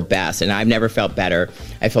feel the best. And I've never felt better.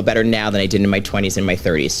 I feel better now than I did in my 20s and my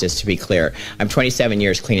 30s, just to be clear. I'm 27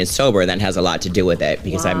 years clean and sober. That has a lot to do with it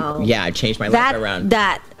because I changed my life around.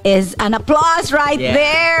 That is an applause right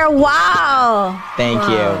there. Wow. Thank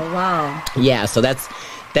you. Wow. Yeah. So that's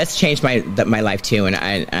changed my life too, and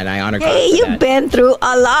I honor God. Hey, you've been through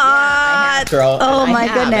a lot. Yeah, I have, girl. Oh my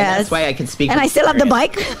goodness. And that's why I can speak. And I still have the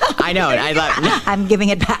mic. I know. I love. I'm giving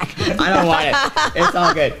it back. I don't want it. It's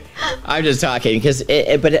all good. I'm just talking because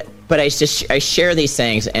but I share these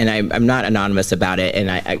things, and I'm not anonymous about it. And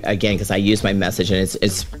again, because I use my message, and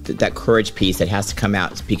it's that courage piece that has to come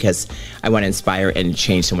out because I want to inspire and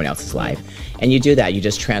change someone else's life. And you do that. You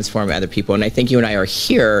just transform other people. And I think you and I are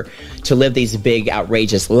here to live these big,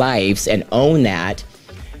 outrageous lives and own that,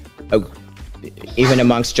 even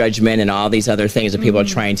amongst judgment and all these other things that people are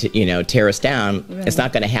trying to, tear us down. Right. It's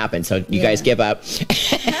not going to happen. So you guys give up.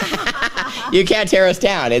 You can't tear us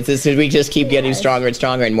down. It's just, we just keep getting stronger and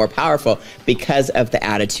stronger and more powerful because of the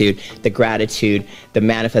attitude, the gratitude, the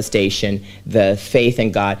manifestation, the faith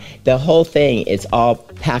in God. The whole thing, it's all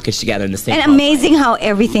packaged together in the same. And amazing how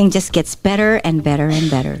everything just gets better and better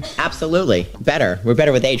and better. Absolutely. Better. We're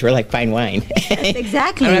better with age. We're like fine wine. Yes,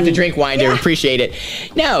 exactly. I don't have to drink wine to appreciate it.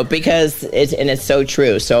 No, because it's so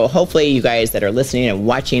true. So hopefully you guys that are listening and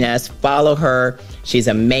watching us, follow her. She's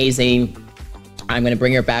amazing. I'm going to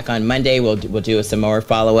bring her back on Monday. We'll do some more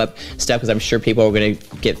follow-up stuff because I'm sure people are going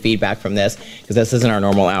to get feedback from this because this isn't our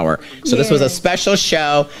normal hour. So This was a special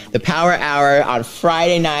show, the Power Hour on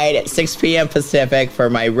Friday night at 6 p.m. Pacific for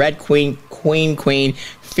my Red Queen,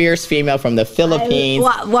 fierce female from the Philippines.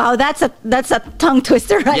 Wow, that's a tongue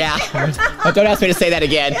twister, right? Yeah. Oh, don't ask me to say that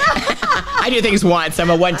again. I do things once. I'm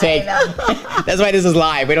a one take. That's why this is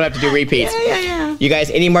live. We don't have to do repeats. Yeah. You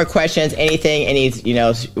guys, any more questions? Anything?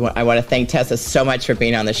 I want to thank Tessa so much for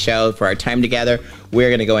being on the show, for our time together. We're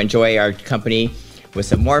going to go enjoy our company with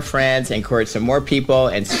some more friends, encourage some more people,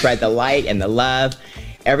 and spread the light and the love.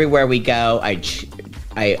 Everywhere we go, I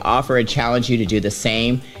offer and challenge you to do the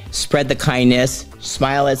same. Spread the kindness,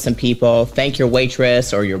 smile at some people, thank your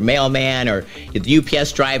waitress or your mailman or the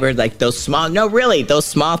UPS driver, like those small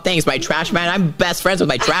things. My trash man, I'm best friends with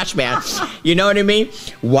my trash man. You know what I mean?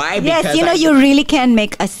 Why? Yes, Because you really can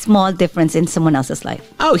make a small difference in someone else's life.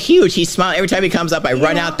 Oh, huge. He smiles. Every time he comes up, I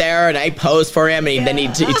run out there and I pose for him and then he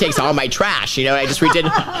takes all my trash. I just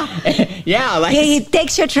redid. Yeah. He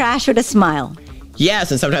takes your trash with a smile.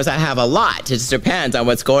 Yes, and sometimes I have a lot. It just depends on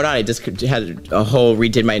what's going on. I just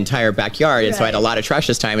redid my entire backyard, and so I had a lot of trash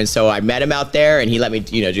this time. And so I met him out there, and he let me,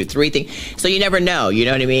 do 3 things. So you never know, you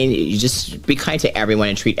know what I mean? You just be kind to everyone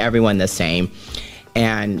and treat everyone the same,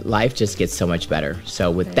 and life just gets so much better.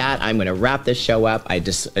 So with that, I'm going to wrap this show up. I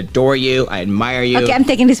just adore you. I admire you. Okay, I'm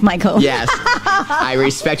taking this mic home. Yes, I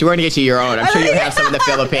respect you. We're going to get you your own. I'm sure you have some in the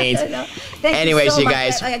Philippines. Anyways, you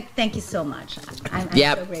guys. Thank you so much. I'm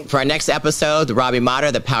so grateful. For our next episode, the Robbie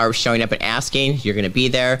Mater, The Power of Showing Up and Asking, you're going to be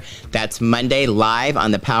there. That's Monday live on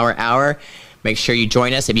the Power Hour. Make sure you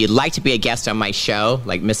join us. If you'd like to be a guest on my show,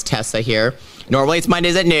 like Miss Tessa here, normally it's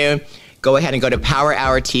Mondays at noon. Go ahead and go to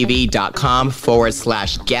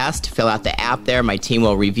powerhourtv.com/guest. Fill out the app there. My team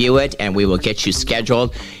will review it, and we will get you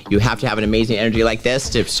scheduled. You have to have an amazing energy like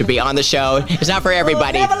this to be on the show. It's not for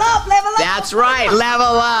everybody. Level up. That's right. Level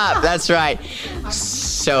up. That's right.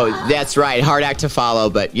 So that's right. Hard act to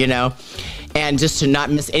follow, but And just to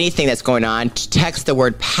not miss anything that's going on, text the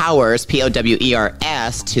word POWERS,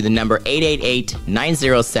 POWERS, to the number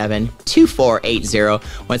 888-907-2480.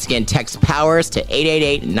 Once again, text POWERS to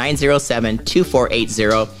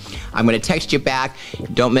 888-907-2480. I'm going to text you back.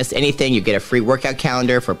 Don't miss anything. You get a free workout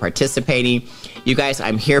calendar for participating. You guys,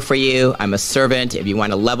 I'm here for you. I'm a servant. If you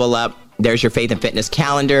want to level up, there's your faith and fitness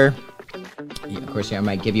calendar. Of course, I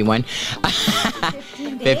might give you one.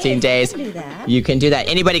 15 days. You can do that.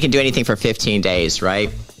 Anybody can do anything for 15 days, right?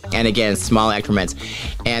 And again, small increments.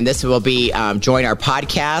 And this will be, join our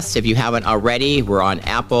podcast if you haven't already. We're on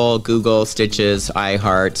Apple, Google, Stitches,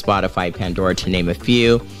 iHeart, Spotify, Pandora, to name a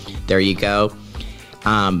few. There you go.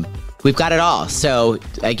 We've got it all. So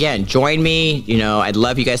again, join me. I'd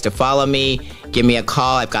love you guys to follow me. Give me a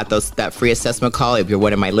call. I've got that free assessment call if you're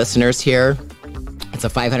one of my listeners here. It's a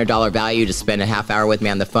 $500 value to spend a half hour with me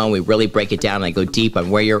on the phone. We really break it down and I go deep on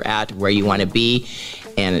where you're at, where you want to be.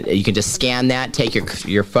 And you can just scan that, take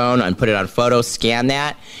your phone and put it on photo, scan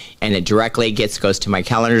that, and it directly goes to my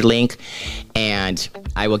calendar link. And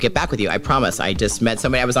I will get back with you. I promise. I just met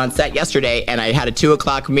somebody. I was on set yesterday and I had a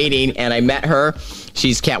 2:00 meeting and I met her.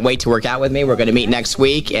 She can't wait to work out with me. We're going to meet next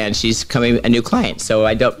week and she's coming a new client. So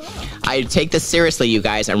I take this seriously, you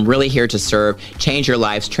guys. I'm really here to serve, change your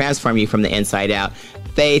lives, transform you from the inside out.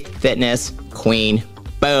 Faith, fitness, queen,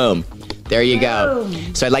 boom. There you go.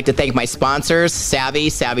 So I'd like to thank my sponsors,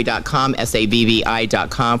 savvy.com,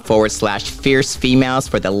 savvi.com /fierce females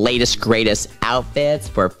for the latest, greatest outfits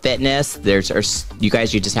for fitness. You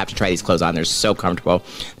guys, you just have to try these clothes on. They're so comfortable.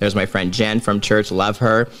 There's my friend Jen from church. Love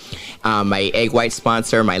her. My egg white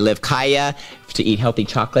sponsor, my Liv Kaya, to eat healthy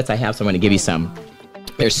chocolates. I have someone to give you some.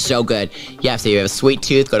 They're so good. Yeah, so you have a sweet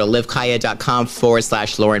tooth, go to livkaya.com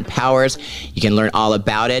 /Lauren Powers. You can learn all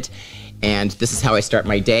about it. And this is how I start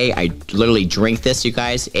my day. I literally drink this, you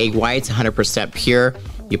guys. Egg whites, 100% pure.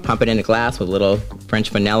 You pump it in a glass with a little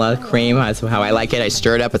French vanilla cream. That's how I like it. I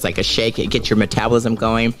stir it up. It's like a shake. It gets your metabolism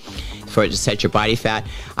going for it to set your body fat.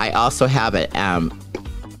 I also have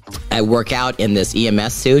I work out in this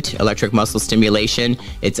EMS suit, electric muscle stimulation.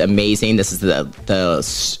 It's amazing. This is the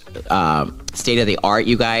state of the art,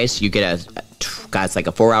 you guys. You get a God, it's like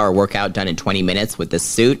a 4-hour workout done in 20 minutes with this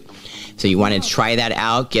suit. So you want to try that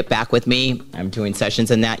out, get back with me. I'm doing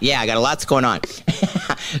sessions in that. Yeah, I got a lot going on.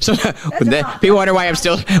 So people wonder why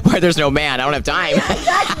there's no man. I don't have time. Yeah,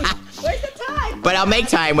 exactly. Where's the time? But I'll make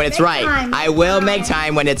time when it's right. I will make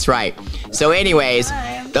time when it's right. So anyways,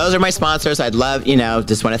 those are my sponsors. I'd love,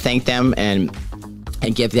 just want to thank them and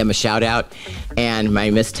give them a shout out. And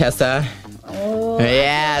my Miss Tessa. Oh,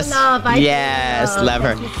 yes. Love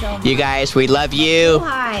her. So you guys, we love you.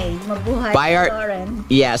 Mabuhay.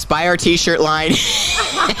 Buy our t-shirt line.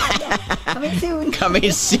 Coming soon.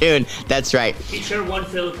 Coming soon. That's right. Feature one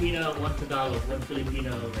Filipino, one Tagalog, one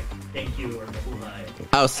Filipino, like thank you or mabuhay.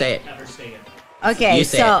 Oh, say it. Never say it. Okay, You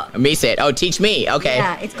say it. Me say it. Oh, teach me. Okay.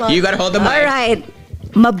 Yeah, it's called. You gotta hold the mic. All right.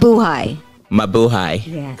 Mabuhay. Mabuhay.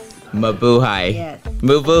 Yes. Mabuhay. Yes.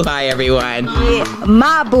 Mabuhay, everyone.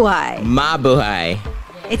 Mabuhay. Mabuhay.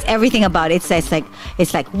 It's everything about it.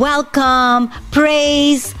 It's like welcome,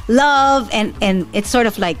 praise, love, and it's sort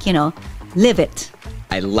of like, live it.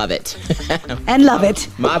 I love it. And love it.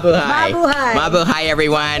 Mabuhay. Mabuhay. Mabuhay,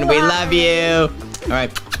 everyone. We love you. All right.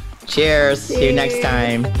 Cheers. See you next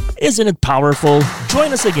time. Isn't it powerful?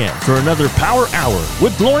 Join us again for another Power Hour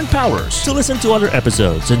with Lauren Powers. To listen to other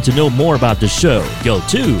episodes and to know more about the show, go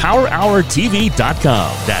to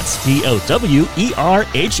PowerHourTV.com. That's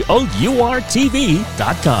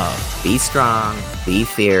PowerHourTV.com. Be strong, be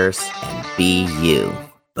fierce, and be you.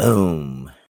 Boom.